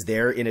piece is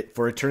there in it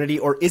for eternity,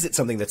 or is it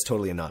something that's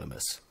totally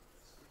anonymous?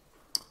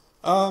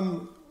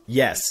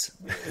 Yes.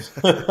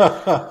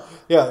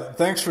 Yeah.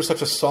 Thanks for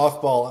such a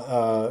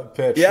softball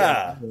pitch.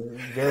 Yeah.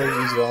 Very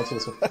easy to answer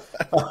this one.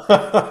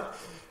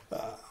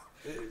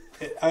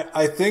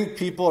 I think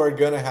people are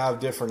going to have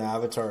different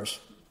avatars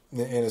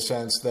in a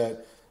sense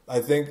that I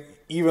think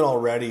even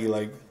already,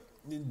 like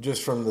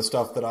just from the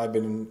stuff that I've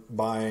been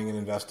buying and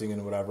investing in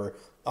and whatever,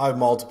 I have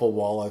multiple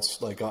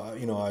wallets. Like, I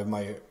have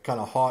my kind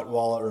of hot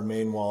wallet or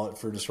main wallet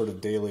for just sort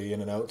of daily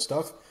in and out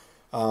stuff.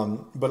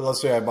 But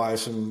let's say I buy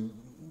some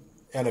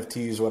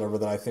NFTs, whatever,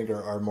 that I think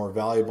are more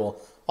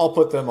valuable, I'll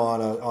put them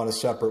on a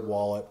separate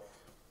wallet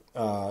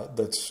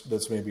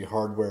that's maybe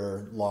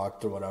hardware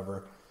locked or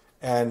whatever.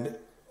 And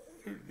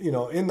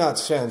in that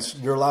sense,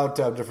 you're allowed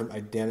to have different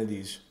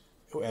identities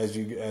as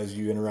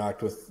you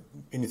interact with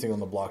anything on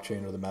the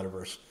blockchain or the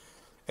metaverse.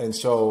 And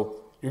so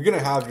you're going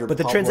to have your. But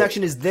the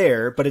transaction is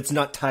there, but it's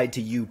not tied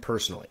to you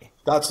personally.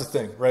 That's the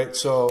thing, right?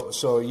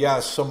 So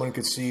yes, someone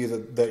could see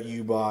that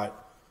you bought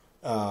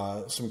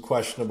some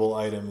questionable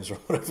items or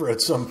whatever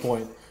at some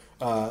point,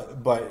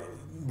 but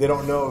they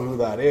don't know who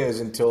that is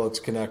until it's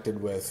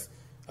connected with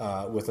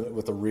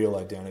a real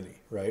identity,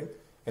 right?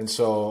 And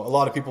so a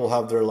lot of people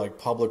have their like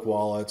public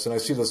wallets, and I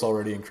see this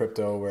already in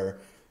crypto where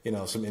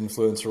some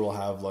influencer will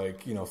have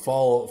like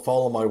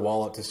follow my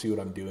wallet to see what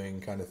I'm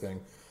doing kind of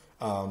thing,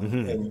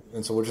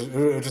 and so which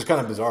is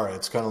kind of bizarre.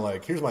 It's kind of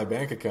like, here's my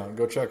bank account,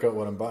 go check out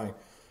what I'm buying.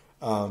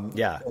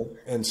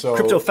 And so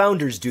crypto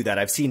founders do that.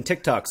 I've seen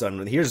TikToks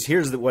on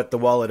here's what the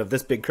wallet of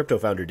this big crypto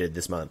founder did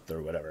this month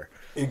or whatever.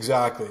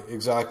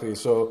 Exactly.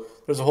 So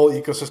there's a whole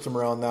ecosystem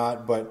around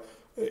that. But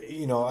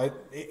in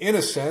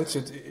a sense,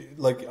 it's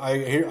like I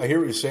hear what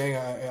you're saying.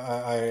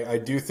 I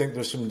do think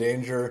there's some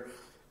danger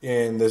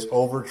in this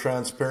over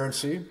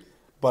transparency,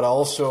 but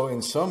also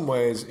in some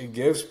ways it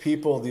gives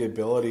people the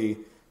ability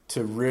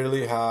to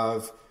really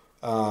have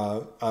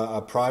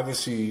a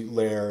privacy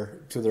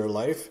layer to their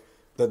life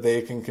that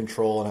they can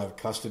control and have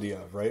custody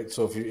of, right?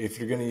 So if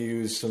you're going to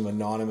use some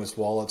anonymous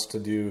wallets to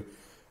do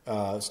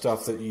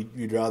stuff that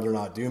you'd rather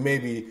not do,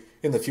 maybe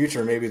in the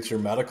future, maybe it's your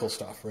medical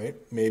stuff, right?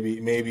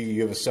 Maybe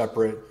you have a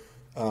separate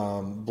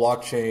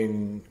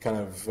blockchain kind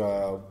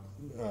of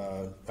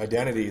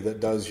identity that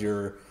does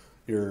your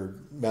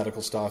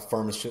medical stuff,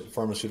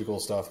 pharmaceutical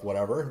stuff,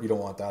 whatever. You don't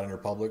want that in your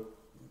public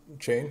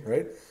chain,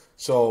 right?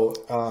 So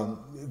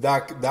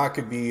that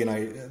could be,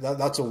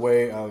 that's a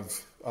way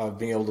of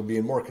being able to be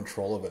in more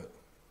control of it.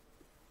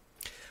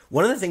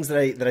 One of the things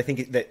that I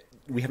think that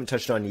we haven't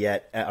touched on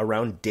yet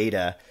around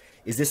data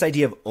is this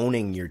idea of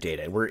owning your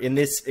data. We're in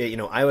this,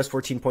 iOS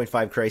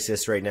 14.5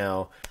 crisis right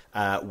now,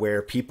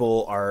 where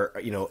people are,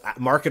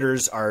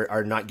 marketers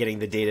are not getting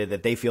the data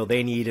that they feel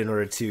they need in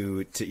order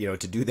to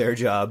do their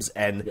jobs.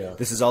 And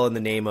this is all in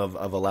the name of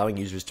allowing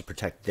users to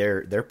protect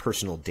their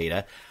personal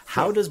data.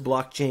 How does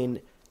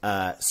blockchain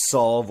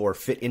solve or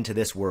fit into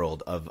this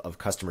world of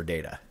customer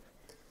data?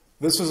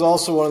 This is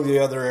also one of the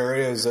other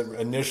areas that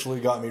initially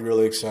got me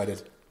really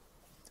excited.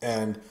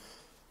 And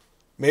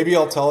maybe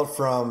I'll tell it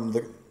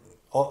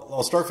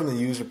I'll start from the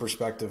user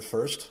perspective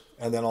first,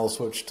 and then I'll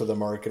switch to the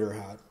marketer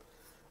hat.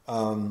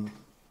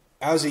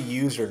 As a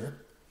user,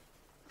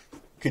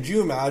 could you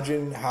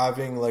imagine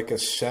having like a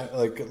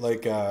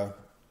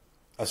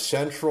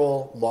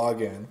central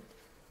login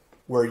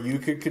where you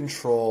could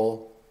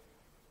control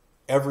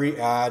every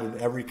ad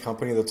and every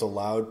company that's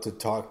allowed to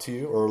talk to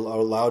you or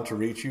allowed to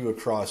reach you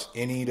across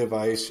any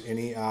device,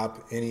 any app,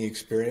 any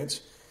experience,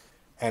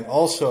 and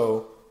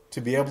also to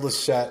be able to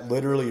set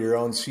literally your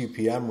own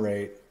CPM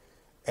rate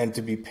and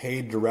to be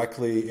paid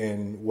directly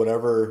in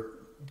whatever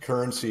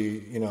currency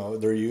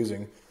they're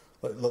using.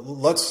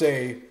 Let's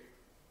say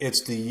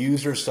it's the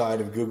user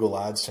side of Google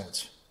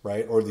AdSense,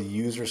 right? Or the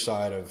user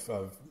side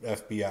of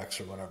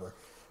FBX or whatever,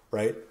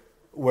 right?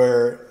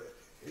 Where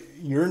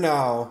you're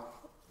now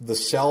the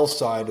sell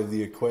side of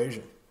the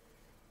equation,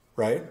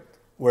 right?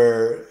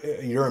 Where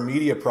you're a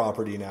media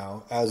property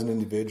now as an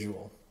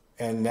individual,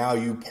 and now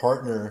you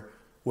partner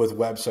with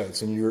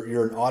websites, and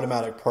you're an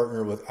automatic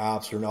partner with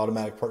apps, you're an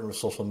automatic partner with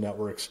social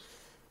networks,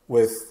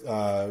 with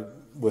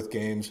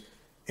games,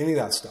 any of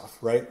that stuff,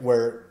 right?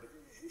 Where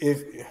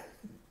if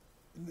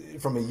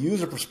from a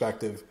user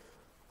perspective,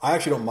 I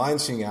actually don't mind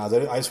seeing ads.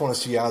 I just want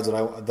to see ads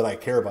that I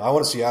care about. I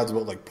want to see ads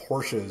about like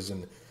Porsches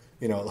and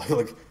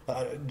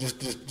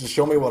just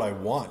show me what I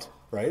want,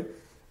 right?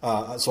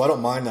 So I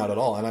don't mind that at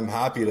all, and I'm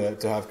happy to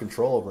have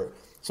control over it.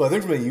 So I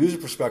think from a user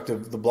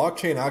perspective, the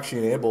blockchain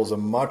actually enables a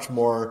much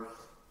more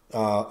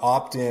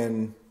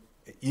opt-in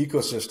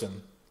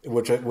ecosystem,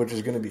 which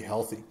is going to be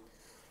healthy.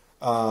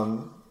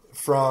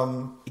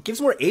 It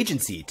gives more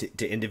agency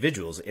to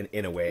individuals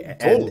in a way.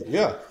 Totally,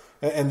 yeah.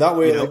 And that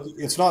way, like,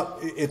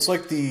 it's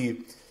like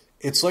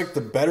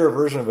the better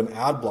version of an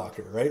ad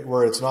blocker, right?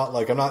 Where it's not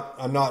like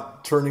I'm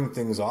not turning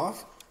things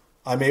off.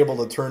 I'm able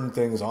to turn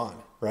things on,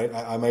 right?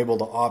 I'm able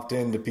to opt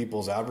into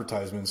people's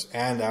advertisements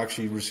and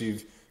actually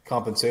receive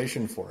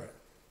compensation for it,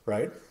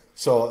 right?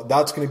 So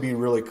that's going to be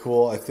really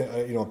cool. I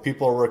think,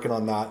 people are working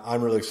on that.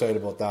 I'm really excited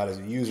about that as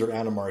a user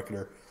and a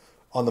marketer.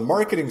 On the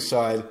marketing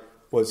side,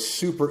 what's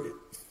super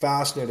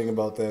fascinating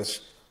about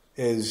this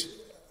is,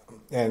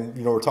 and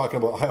we're talking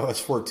about iOS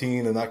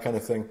 14 and that kind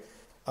of thing.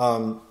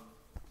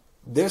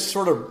 This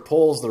sort of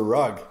pulls the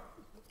rug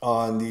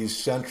on these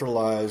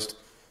centralized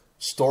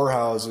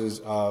storehouses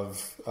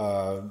of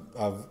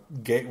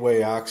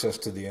gateway access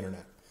to the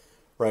internet,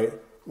 right?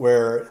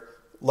 Where,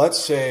 let's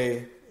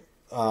say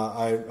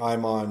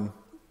I'm on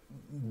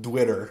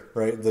Twitter,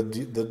 right?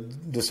 The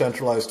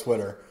decentralized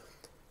Twitter,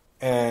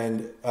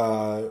 and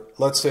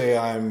let's say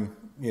I'm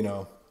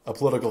a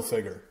political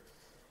figure,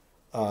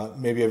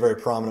 maybe a very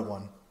prominent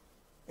one,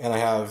 and I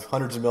have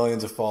hundreds of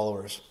millions of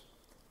followers.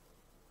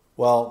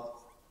 Well,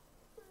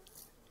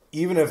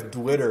 even if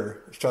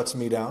Twitter shuts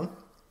me down,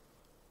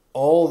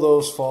 all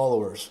those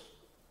followers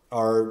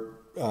are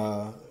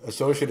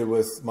associated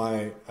with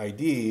my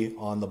ID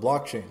on the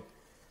blockchain.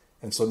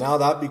 And so now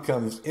that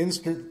becomes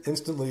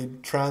instantly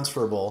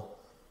transferable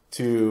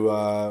to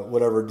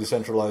whatever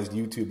decentralized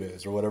YouTube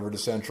is, or whatever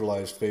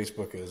decentralized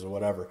Facebook is, or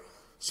whatever.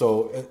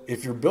 So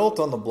if you're built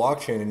on the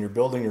blockchain and you're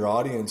building your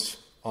audience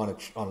on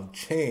a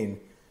chain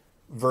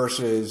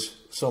versus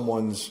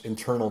someone's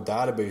internal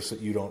database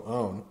that you don't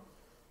own,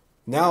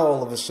 now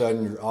all of a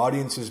sudden your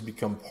audiences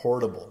become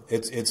portable.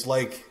 It's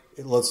like,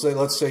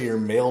 let's say your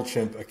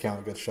MailChimp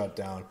account gets shut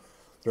down.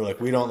 They're like,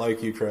 we don't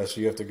like you, Chris.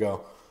 You have to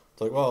go.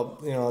 It's like, well,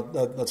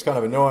 that's kind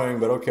of annoying,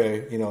 but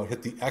okay,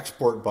 hit the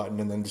export button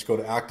and then just go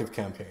to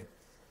ActiveCampaign,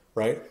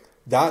 right?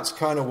 That's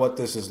kind of what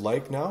this is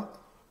like now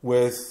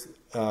with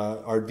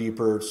our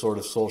deeper sort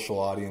of social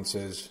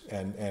audiences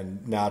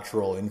and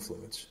natural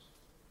influence.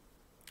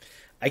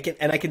 I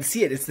can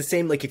see it. It's the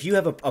same. Like if you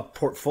have a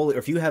portfolio, or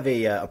if you have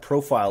a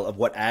profile of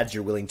what ads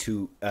you're willing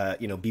to,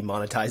 be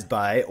monetized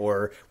by,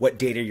 or what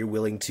data you're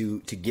willing to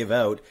give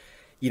out,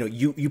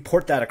 you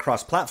port that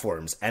across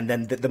platforms, and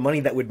then the money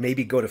that would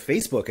maybe go to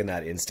Facebook in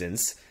that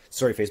instance,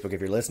 sorry, Facebook, if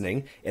you're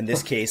listening, in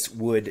this case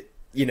would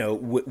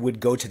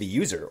go to the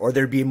user, or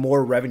there'd be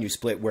more revenue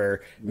split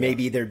where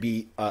maybe there'd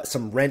be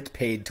some rent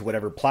paid to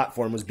whatever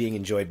platform was being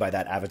enjoyed by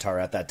that avatar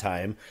at that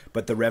time,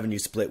 but the revenue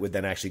split would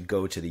then actually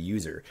go to the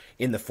user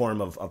in the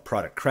form of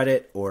product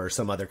credit or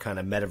some other kind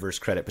of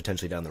metaverse credit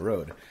potentially down the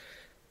road.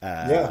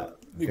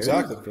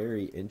 Exactly.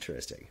 Very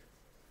interesting.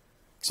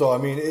 So, I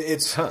mean,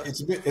 it's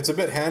a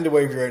bit hand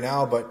wavy right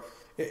now, but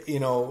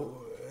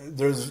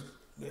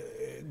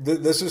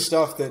this is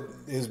stuff that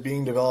is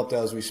being developed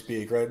as we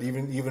speak, right?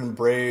 Even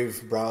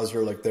Brave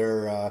browser, like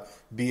their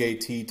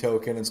BAT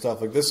token and stuff,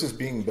 like this is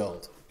being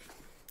built.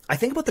 I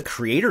think about the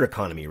creator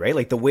economy, right?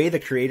 Like the way the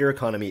creator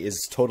economy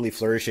is totally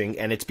flourishing,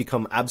 and it's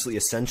become absolutely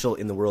essential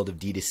in the world of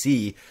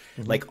D2C.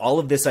 Mm-hmm. Like all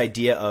of this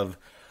idea of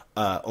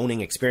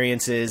owning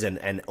experiences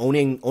and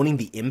owning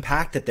the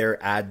impact that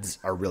their ads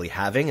are really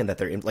having, and that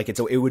they're like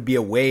it would be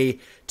a way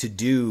to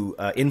do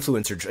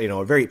influencer,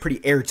 a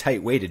pretty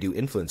airtight way to do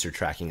influencer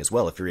tracking as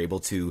well. If you're able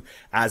to,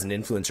 as an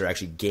influencer,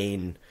 actually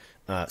gain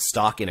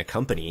stock in a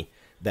company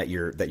that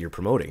you're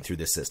promoting through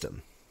this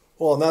system.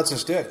 Well, and that's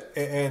just it.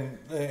 And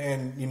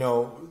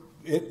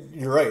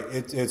you're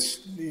right.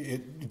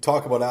 You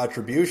talk about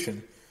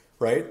attribution,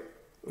 right?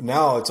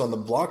 Now it's on the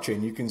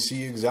blockchain. You can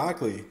see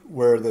exactly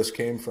where this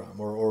came from,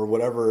 or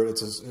whatever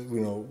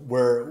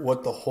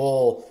what the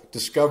whole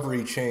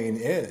discovery chain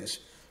is,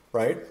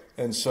 right?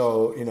 And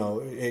so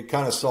it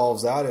kind of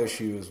solves that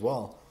issue as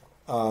well.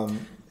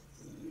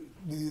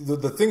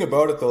 The thing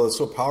about it though that's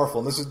so powerful,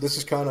 and this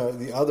is kind of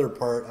the other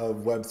part of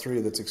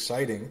Web3 that's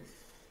exciting,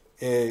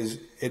 is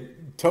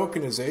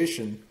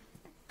tokenization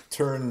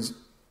turns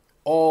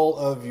all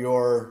of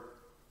your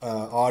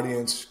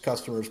audience,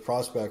 customers,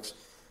 prospects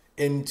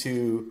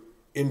into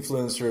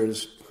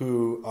influencers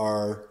who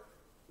are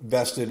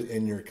vested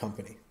in your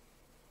company,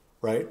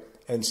 right?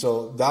 And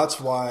so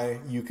that's why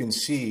you can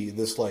see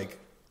this like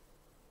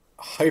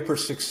hyper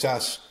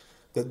success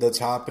that's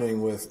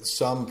happening with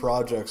some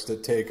projects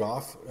that take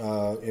off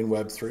in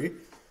Web3.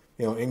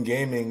 In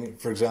gaming,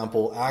 for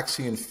example,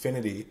 Axie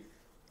Infinity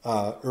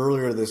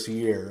earlier this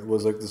year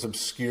was like this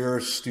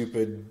obscure,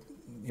 stupid.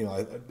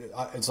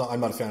 I'm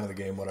not a fan of the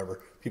game. Whatever,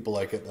 people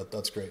like it.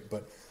 That's great,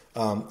 but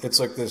it's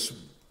like this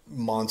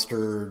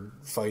monster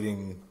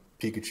fighting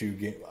Pikachu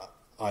game.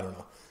 I don't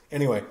know.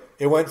 Anyway,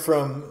 it went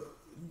from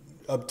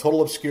a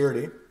total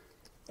obscurity,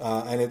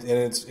 and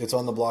it's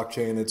on the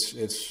blockchain.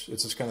 It's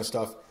this kind of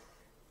stuff,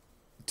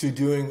 to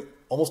doing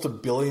almost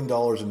 $1 billion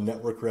in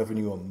network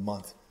revenue a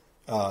month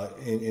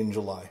in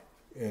July,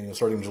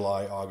 starting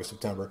July, August,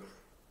 September,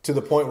 to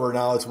the point where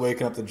now it's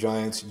waking up the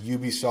giants.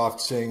 Ubisoft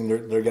saying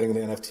they're getting the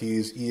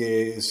NFTs.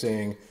 EA is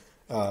saying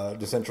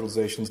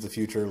decentralization is the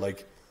future.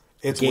 Like,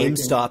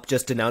 GameStop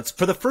just announced,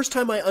 for the first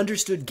time I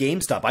understood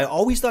GameStop. I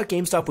always thought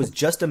GameStop was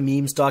just a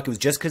meme stock. It was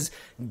just because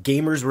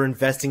gamers were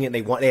investing in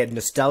it. They had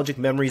nostalgic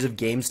memories of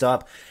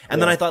GameStop.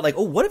 And then I thought, like,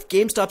 oh, what if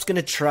GameStop's going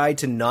to try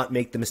to not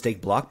make the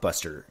mistake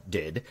Blockbuster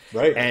did?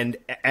 Right.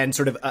 And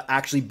sort of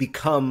actually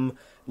become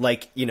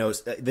like, you know,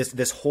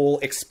 this whole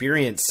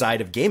experience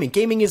side of gaming.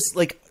 Gaming is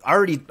like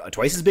already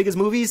twice as big as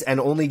movies and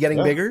only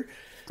getting bigger.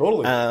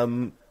 Totally.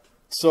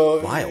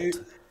 So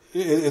wild.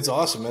 It's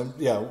awesome. And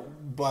yeah,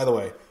 by the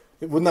way,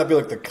 wouldn't that be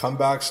like the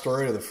comeback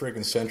story of the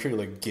freaking century?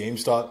 Like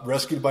GameStop,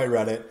 rescued by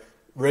Reddit,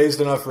 raised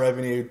enough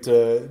revenue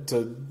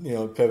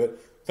to pivot.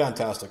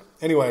 Fantastic.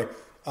 Anyway,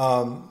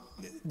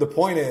 the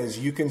point is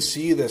you can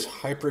see this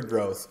hyper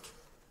growth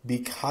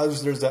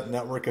because there's that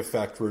network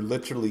effect where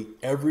literally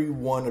every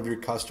one of your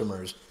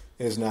customers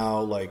is now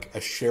like a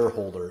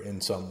shareholder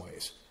in some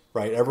ways,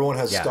 right? Everyone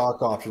has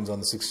stock options on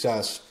the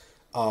success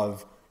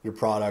of your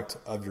product,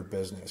 of your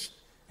business.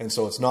 And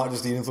so it's not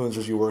just the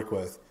influencers you work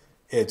with.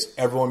 It's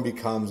everyone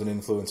becomes an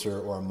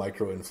influencer or a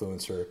micro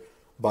influencer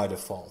by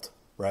default,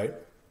 right?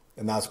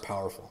 And that's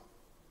powerful.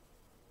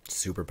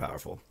 Super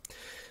powerful.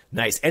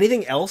 Nice.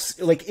 Anything else?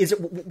 Like, is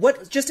it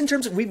what? Just in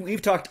terms of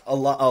we've talked a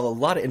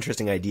lot of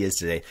interesting ideas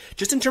today.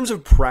 Just in terms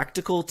of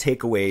practical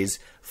takeaways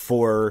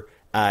for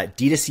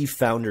D2C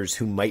founders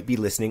who might be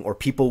listening, or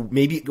people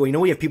maybe, you know,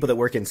 we have people that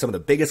work in some of the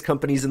biggest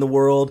companies in the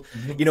world.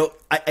 Mm-hmm. You know,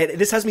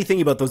 this has me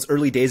thinking about those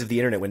early days of the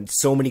internet when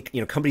so many,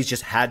 you know, companies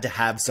just had to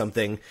have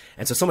something.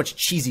 And so much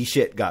cheesy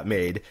shit got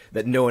made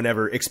that no one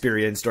ever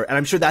experienced. And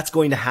I'm sure that's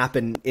going to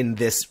happen in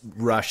this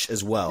rush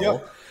as well.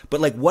 Yep.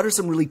 But like, what are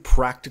some really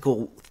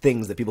practical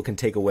things that people can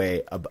take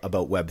away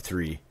about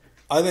Web3?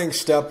 I think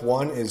step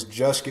one is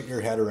just get your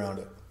head around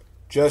it.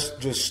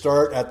 Just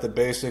start at the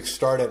basics,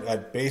 start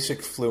at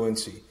basic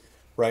fluency.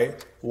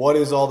 Right? What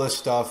is all this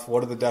stuff?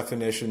 What are the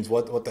definitions?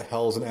 What the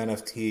hell is an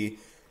NFT?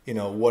 You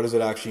know, what does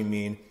it actually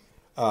mean?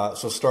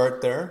 So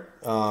start there.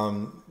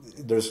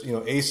 There's, you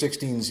know,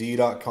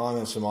 a16z.com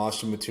and some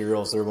awesome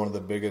materials. They're one of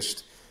the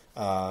biggest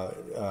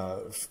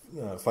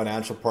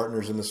financial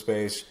partners in the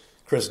space.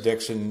 Chris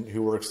Dixon,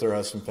 who works there,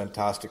 has some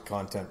fantastic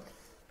content.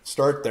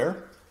 Start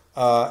there.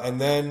 And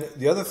then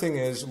the other thing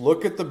is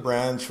look at the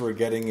brands who are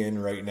getting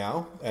in right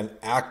now and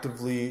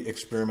actively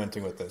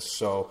experimenting with this.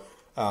 So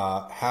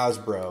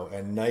Hasbro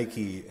and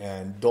Nike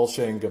and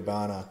Dolce &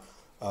 Gabbana,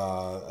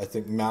 I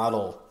think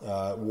Mattel,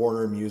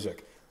 Warner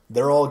Music,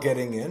 they're all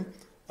getting in.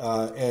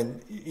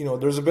 And, you know,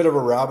 there's a bit of a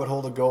rabbit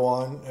hole to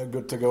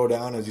go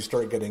down as you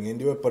start getting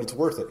into it, but it's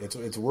worth it.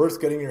 It's worth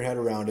getting your head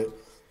around it.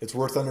 It's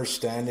worth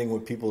understanding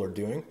what people are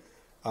doing.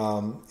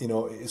 You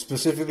know,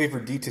 specifically for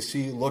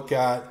D2C, look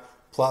at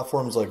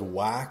platforms like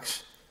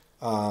Wax,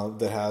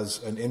 that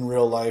has an in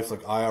real life,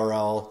 like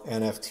IRL,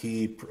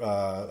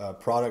 NFT,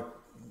 product,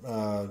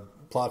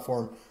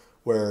 platform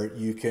where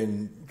you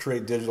can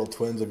create digital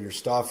twins of your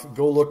stuff.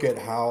 Go look at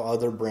how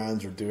other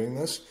brands are doing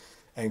this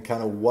and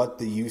kind of what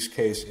the use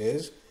case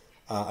is.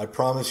 I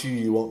promise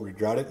you won't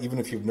regret it. Even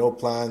if you have no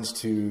plans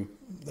to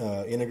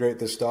integrate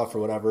this stuff or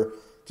whatever,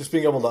 just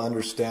being able to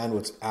understand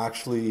what's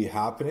actually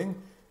happening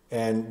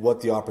and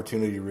what the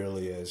opportunity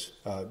really is.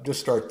 Just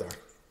start there.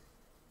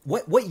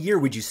 What year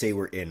would you say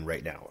we're in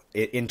right now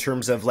in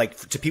terms of, like,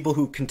 to people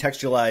who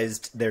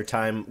contextualized their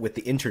time with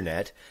the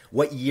internet?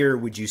 What year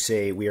would you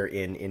say we are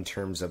in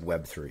terms of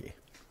Web3?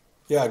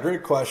 Yeah,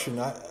 great question.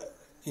 I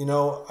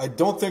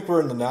don't think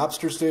we're in the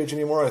Napster stage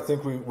anymore. I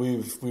think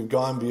we've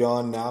gone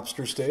beyond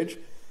Napster stage.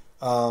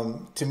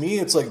 To me,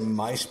 it's like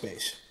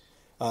MySpace.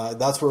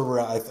 That's where we're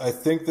at. I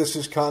think this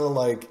is kind of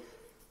like,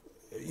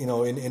 you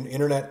know, in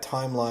internet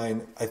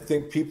timeline, I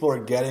think people are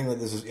getting that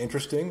this is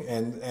interesting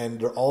and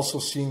they're also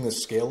seeing the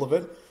scale of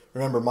it.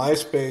 Remember,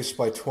 MySpace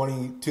by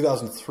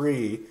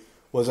 2003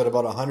 was at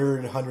about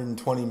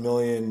 120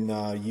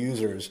 million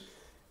users.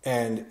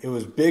 And it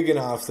was big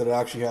enough that it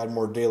actually had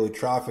more daily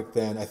traffic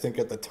than I think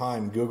at the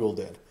time Google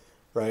did,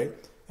 right?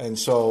 And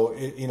so,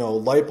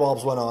 light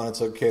bulbs went on. It's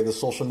like, okay, the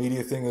social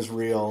media thing is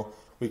real.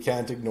 We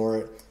can't ignore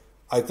it.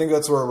 I think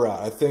that's where we're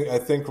at. I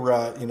think we're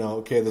at,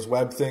 this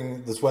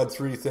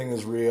Web3 thing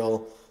is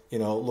real.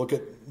 Look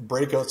at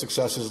breakout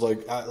successes like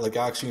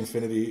Axie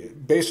Infinity.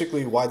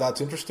 Basically, why that's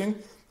interesting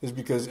is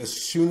because as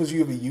soon as you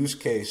have a use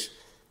case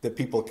that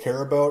people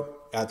care about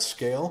at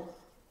scale,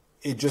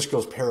 it just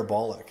goes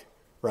parabolic,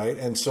 right?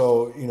 And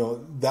so,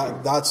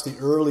 that's the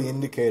early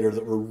indicator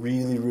that we're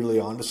really,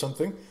 really onto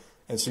something.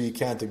 And so you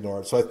can't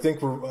ignore it. So I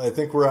think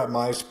we're at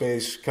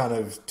MySpace kind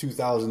of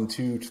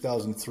 2002,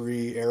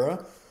 2003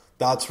 era.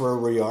 That's where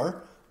we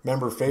are.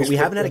 Remember, Facebook. But we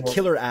haven't had a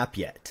killer app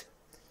yet.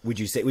 Would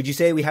you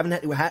say we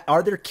haven't had?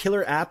 Are there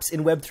killer apps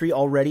in Web3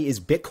 already?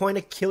 Is Bitcoin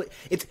a killer?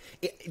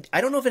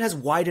 I don't know if it has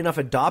wide enough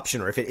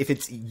adoption or if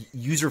it's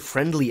user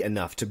friendly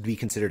enough to be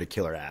considered a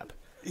killer app.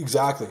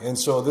 Exactly, and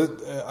so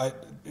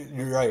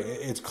you're right.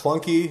 It's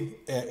clunky.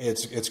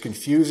 It's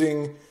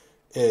confusing.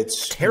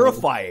 It's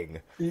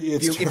terrifying.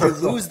 If you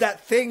lose that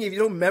thing, if you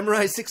don't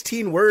memorize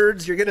 16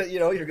 words, you're gonna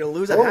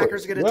lose. A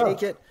hacker's gonna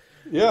take it.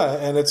 Yeah,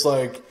 and it's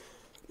like,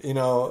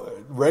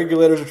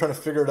 regulators are trying to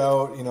figure it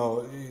out.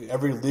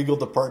 Every legal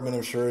department,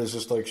 I'm sure, is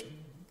just like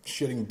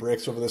shitting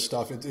bricks over this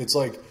stuff. It's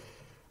like,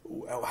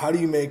 how do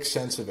you make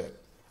sense of it?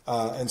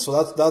 And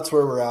so that's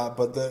where we're at.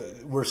 But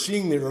we're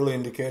seeing the early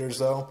indicators,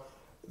 though,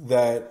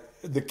 that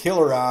the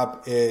killer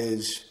app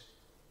is,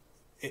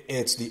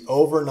 it's the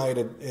overnight,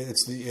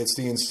 it's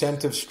the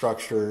incentive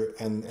structure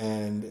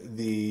and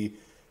the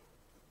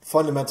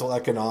fundamental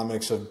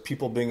economics of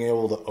people being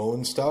able to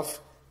own stuff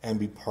and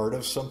be part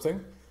of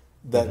something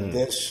that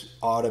this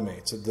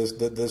automates,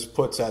 that this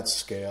puts at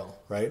scale,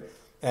 right?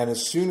 And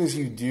as soon as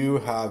you do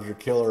have your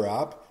killer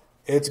app,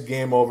 it's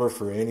game over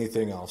for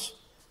anything else.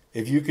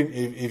 If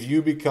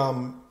you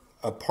become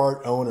a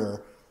part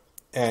owner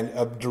and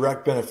a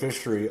direct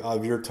beneficiary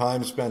of your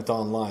time spent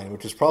online,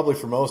 which is probably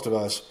for most of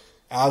us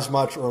as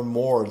much or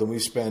more than we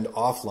spend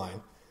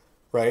offline,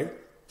 right?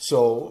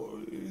 So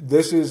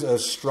this is a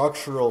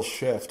structural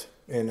shift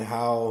in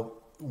how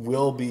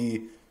we'll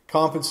be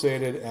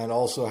compensated and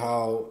also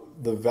how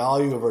the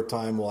value of our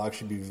time will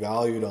actually be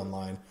valued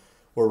online,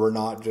 where we're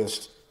not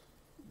just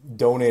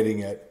donating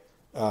it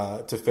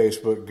to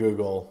Facebook,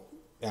 Google,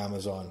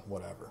 Amazon,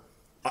 whatever.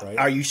 Right?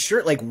 Are you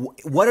sure? Like,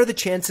 what are the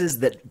chances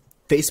that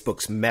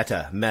Facebook's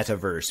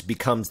Metaverse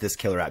becomes this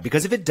killer app?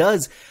 Because if it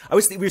does,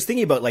 we were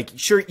thinking about, like,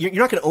 sure, you're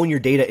not going to own your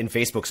data in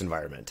Facebook's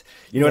environment.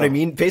 You know what I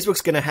mean?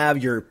 Facebook's going to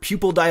have your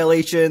pupil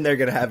dilation. They're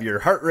going to have your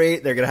heart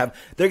rate. They're going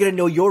to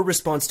know your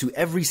response to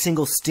every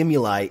single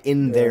stimuli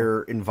in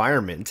their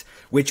environment,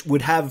 which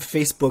would have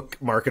Facebook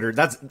marketer.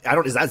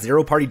 Is that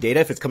zero party data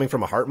if it's coming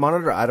from a heart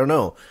monitor? I don't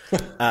know.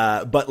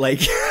 But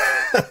like,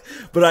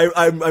 but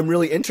I'm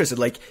really interested.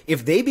 Like,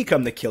 if they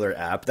become the killer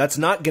app, that's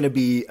not going to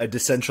be a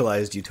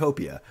decentralized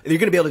utopia. You're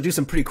going to be able to do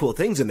some pretty cool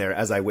things in there,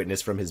 as I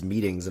witnessed from his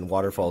meetings and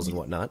waterfalls and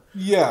whatnot.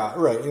 Yeah,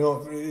 right. You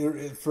know,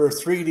 for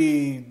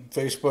 3D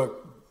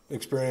Facebook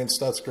experience,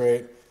 that's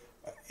great.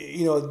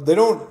 You know, they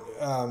don't.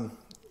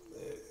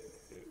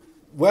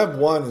 Web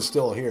 1 is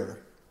still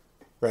here,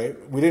 right?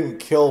 We didn't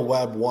kill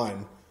Web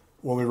 1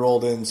 when we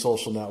rolled in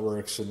social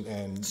networks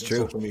and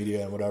social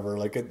media and whatever.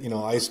 Like, you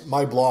know,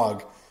 my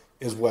blog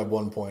is Web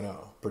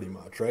 1.0 pretty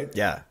much, right?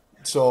 Yeah.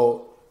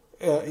 So,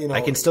 you know,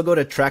 I can still go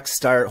to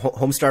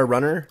Homestar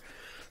Runner.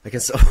 I can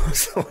sell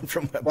someone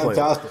from Web 1.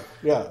 Fantastic.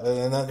 Yeah.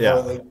 And that,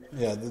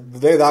 the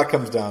day that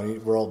comes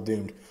down, we're all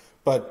doomed.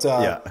 But,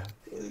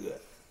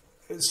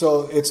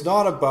 so it's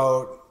not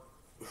about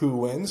who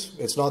wins.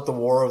 It's not the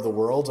war of the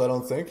worlds, I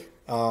don't think.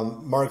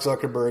 Mark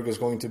Zuckerberg is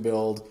going to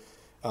build,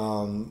 a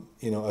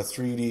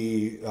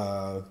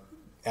 3D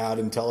ad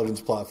intelligence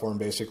platform,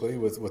 basically,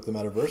 with the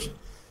Metaverse.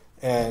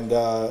 And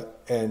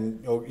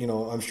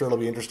I'm sure it'll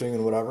be interesting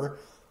and whatever.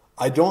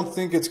 I don't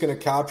think it's going to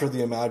capture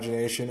the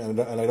imagination, and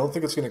I don't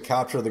think it's going to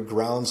capture the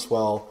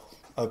groundswell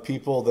of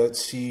people that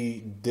see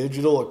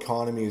digital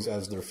economies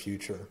as their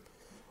future.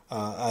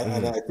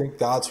 And I think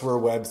that's where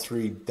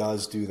Web3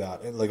 does do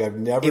that. Like,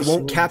 it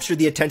won't capture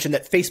the attention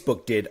that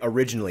Facebook did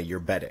originally, you're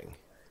betting.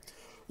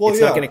 Well,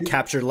 it's not going to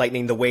capture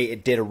Lightning the way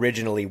it did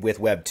originally with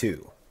Web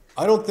 2.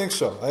 I don't think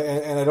so.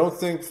 And I don't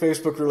think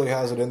Facebook really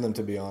has it in them,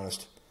 to be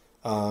honest.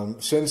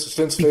 Since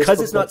because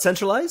Facebook, it's not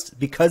centralized,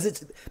 because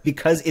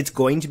it's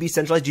going to be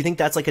centralized. Do you think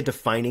that's like a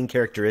defining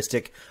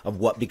characteristic of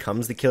what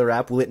becomes the killer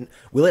app?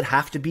 Will it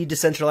have to be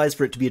decentralized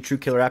for it to be a true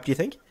killer app? Do you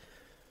think?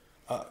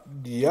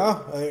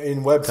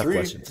 In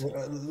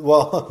Web3.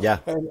 Well, yeah.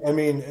 I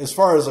mean, as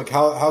far as like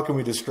how can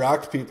we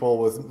distract people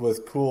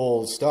with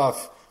cool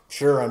stuff?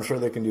 Sure, I'm sure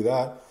they can do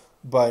that.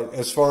 But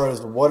as far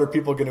as what are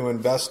people going to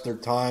invest their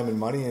time and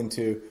money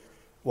into?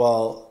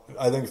 Well,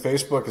 I think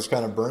Facebook has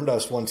kind of burned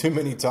us one too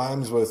many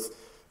times with,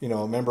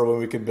 remember when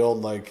we could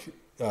build like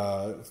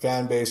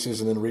fan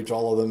bases and then reach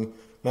all of them?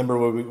 Remember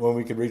when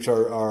we could reach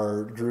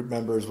our group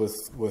members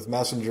with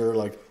Messenger?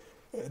 Like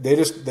they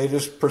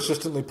just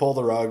persistently pull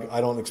the rug.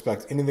 I don't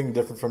expect anything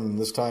different from them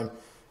this time.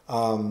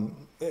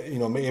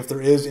 If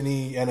there is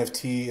any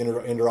NFT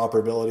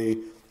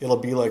interoperability, it'll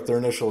be like their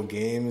initial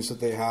games that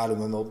they had,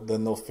 and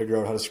then they'll figure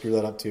out how to screw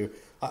that up too.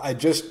 I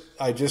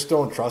just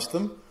don't trust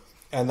them.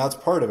 And that's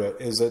part of it,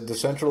 is that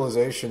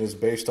decentralization is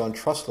based on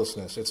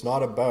trustlessness. It's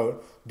not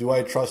about, do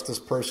I trust this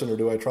person or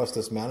do I trust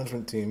this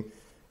management team?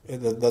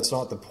 That's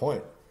not the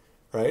point,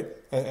 right?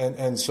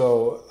 And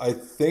so I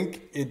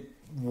think it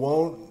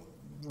won't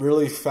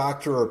really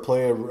factor or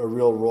play a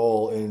real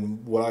role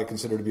in what I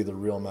consider to be the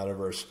real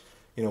metaverse,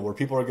 where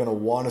people are going to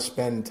want to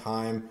spend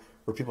time,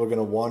 where people are going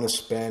to want to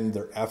spend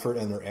their effort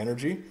and their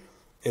energy.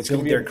 It's going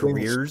to be their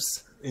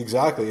careers.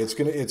 Exactly. It's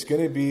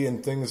going to be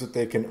in things that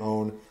they can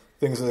own,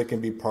 things that they can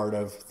be part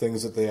of,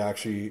 things that they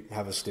actually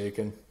have a stake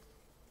in.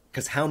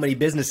 Because how many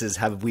businesses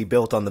have we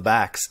built on the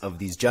backs of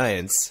these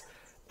giants,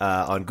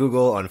 on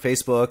Google, on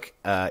Facebook,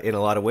 in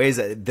a lot of ways?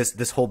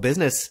 This whole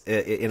business,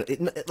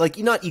 like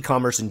not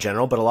e-commerce in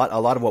general, but a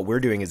lot of what we're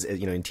doing is,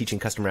 in teaching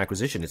customer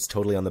acquisition, it's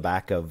totally on the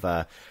back of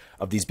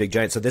these big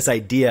giants. So this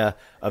idea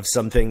of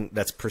something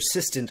that's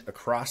persistent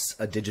across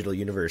a digital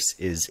universe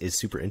is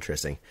super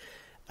interesting.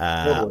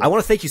 I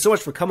want to thank you so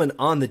much for coming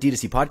on the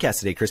D2C podcast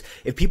today, Chris.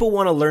 If people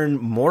want to learn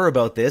more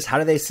about this,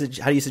 how do you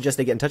suggest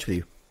they get in touch with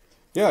you?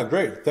 Yeah,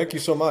 great. Thank you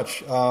so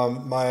much.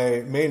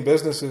 My main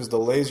business is The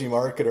Lazy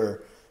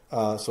Marketer.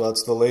 So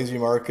that's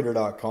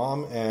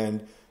thelazymarketer.com.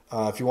 And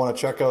if you want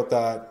to check out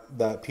that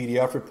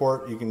PDF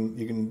report, you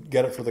can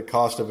get it for the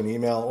cost of an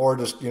email, or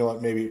just,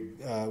 maybe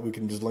we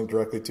can just link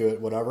directly to it,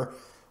 whatever.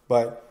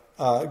 But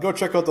go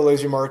check out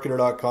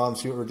thelazymarketer.com,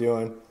 see what we're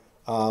doing.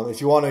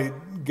 If you want to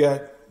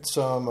get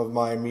some of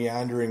my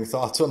meandering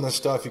thoughts on this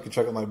stuff, you can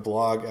check out my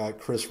blog at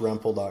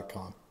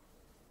chrisrempel.com.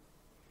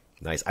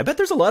 Nice. I bet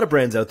there's a lot of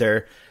brands out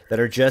there that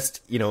are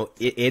just,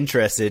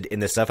 interested in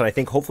this stuff. And I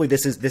think hopefully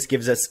this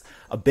gives us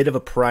a bit of a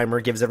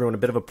primer, gives everyone a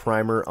bit of a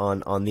primer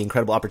on the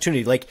incredible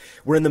opportunity. Like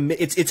we're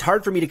it's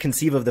hard for me to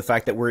conceive of the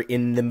fact that we're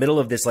in the middle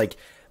of this like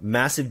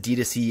massive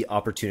D2C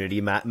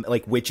opportunity,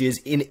 which is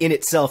in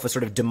itself a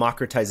sort of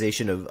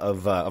democratization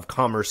of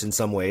commerce in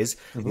some ways,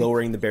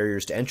 lowering the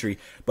barriers to entry.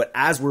 But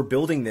as we're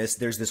building this,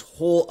 there's this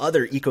whole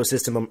other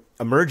ecosystem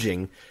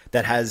emerging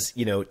that has,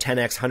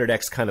 10x,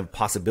 100x kind of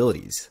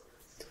possibilities.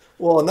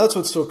 Well, and that's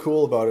what's so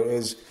cool about it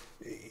is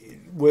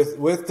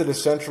with the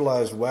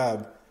decentralized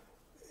web,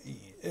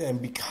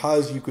 and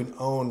because you can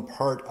own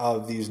part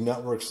of these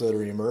networks that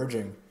are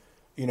emerging,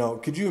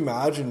 could you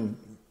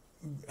imagine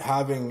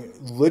having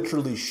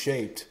literally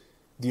shaped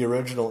the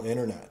original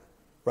internet,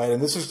 right?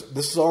 And this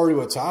is already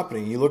what's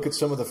happening. You look at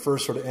some of the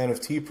first sort of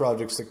NFT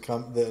projects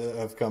that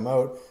have come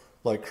out,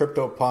 like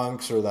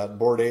CryptoPunks or that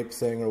Bored Ape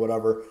thing or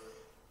whatever.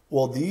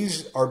 Well,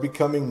 these are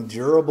becoming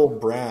durable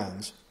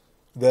brands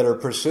that are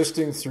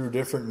persisting through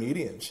different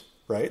mediums,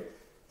 right?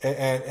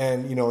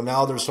 And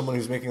now there's someone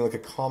who's making like a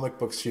comic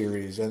book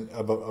series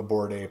about a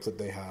Bored Ape that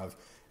they have,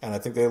 and I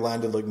think they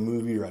landed like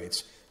movie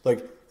rights.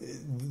 Like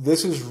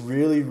this is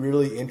really,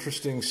 really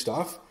interesting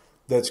stuff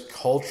that's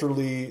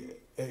culturally,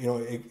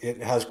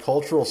 it has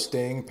cultural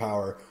staying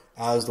power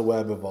as the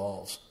web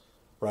evolves,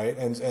 right?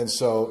 And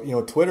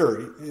so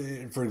Twitter,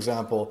 for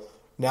example,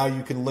 now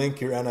you can link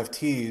your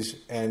NFTs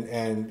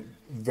and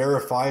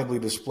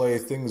verifiably display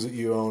things that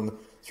you own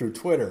through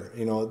Twitter.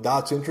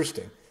 That's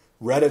interesting.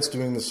 Reddit's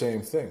doing the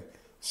same thing.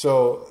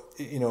 So,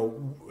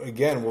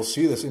 again, we'll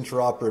see this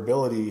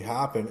interoperability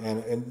happen.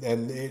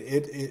 And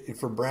it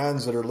for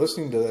brands that are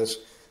listening to this,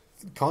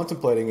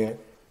 contemplating it,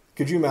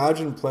 could you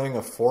imagine playing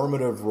a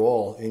formative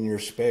role in your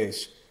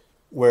space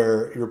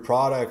where your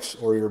products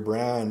or your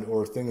brand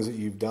or things that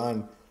you've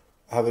done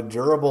have a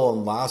durable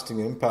and lasting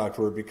impact,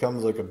 where it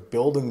becomes like a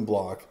building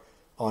block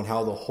on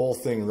how the whole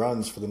thing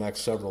runs for the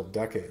next several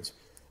decades?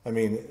 I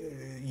mean,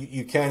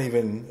 you can't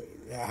even,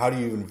 how do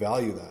you even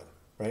value that,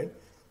 right?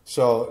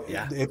 So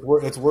yeah,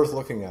 it's worth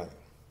looking at.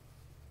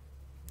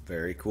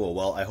 Very cool.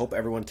 Well, I hope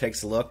everyone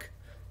takes a look.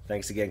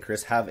 Thanks again,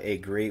 Chris. Have a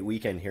great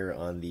weekend here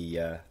on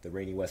the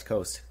rainy West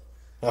Coast.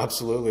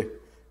 Absolutely.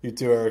 You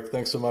too, Eric.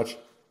 Thanks so much.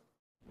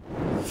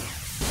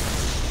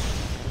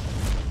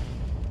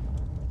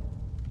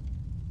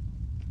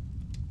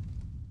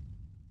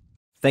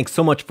 Thanks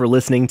so much for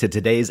listening to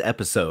today's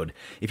episode.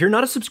 If you're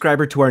not a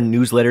subscriber to our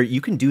newsletter,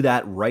 you can do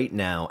that right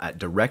now at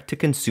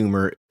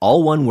direct-to-consumer,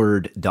 all one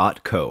word,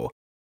 .co.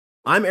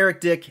 I'm Eric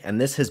Dick,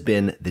 and this has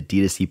been the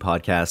D2C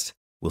Podcast.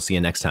 We'll see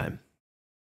you next time.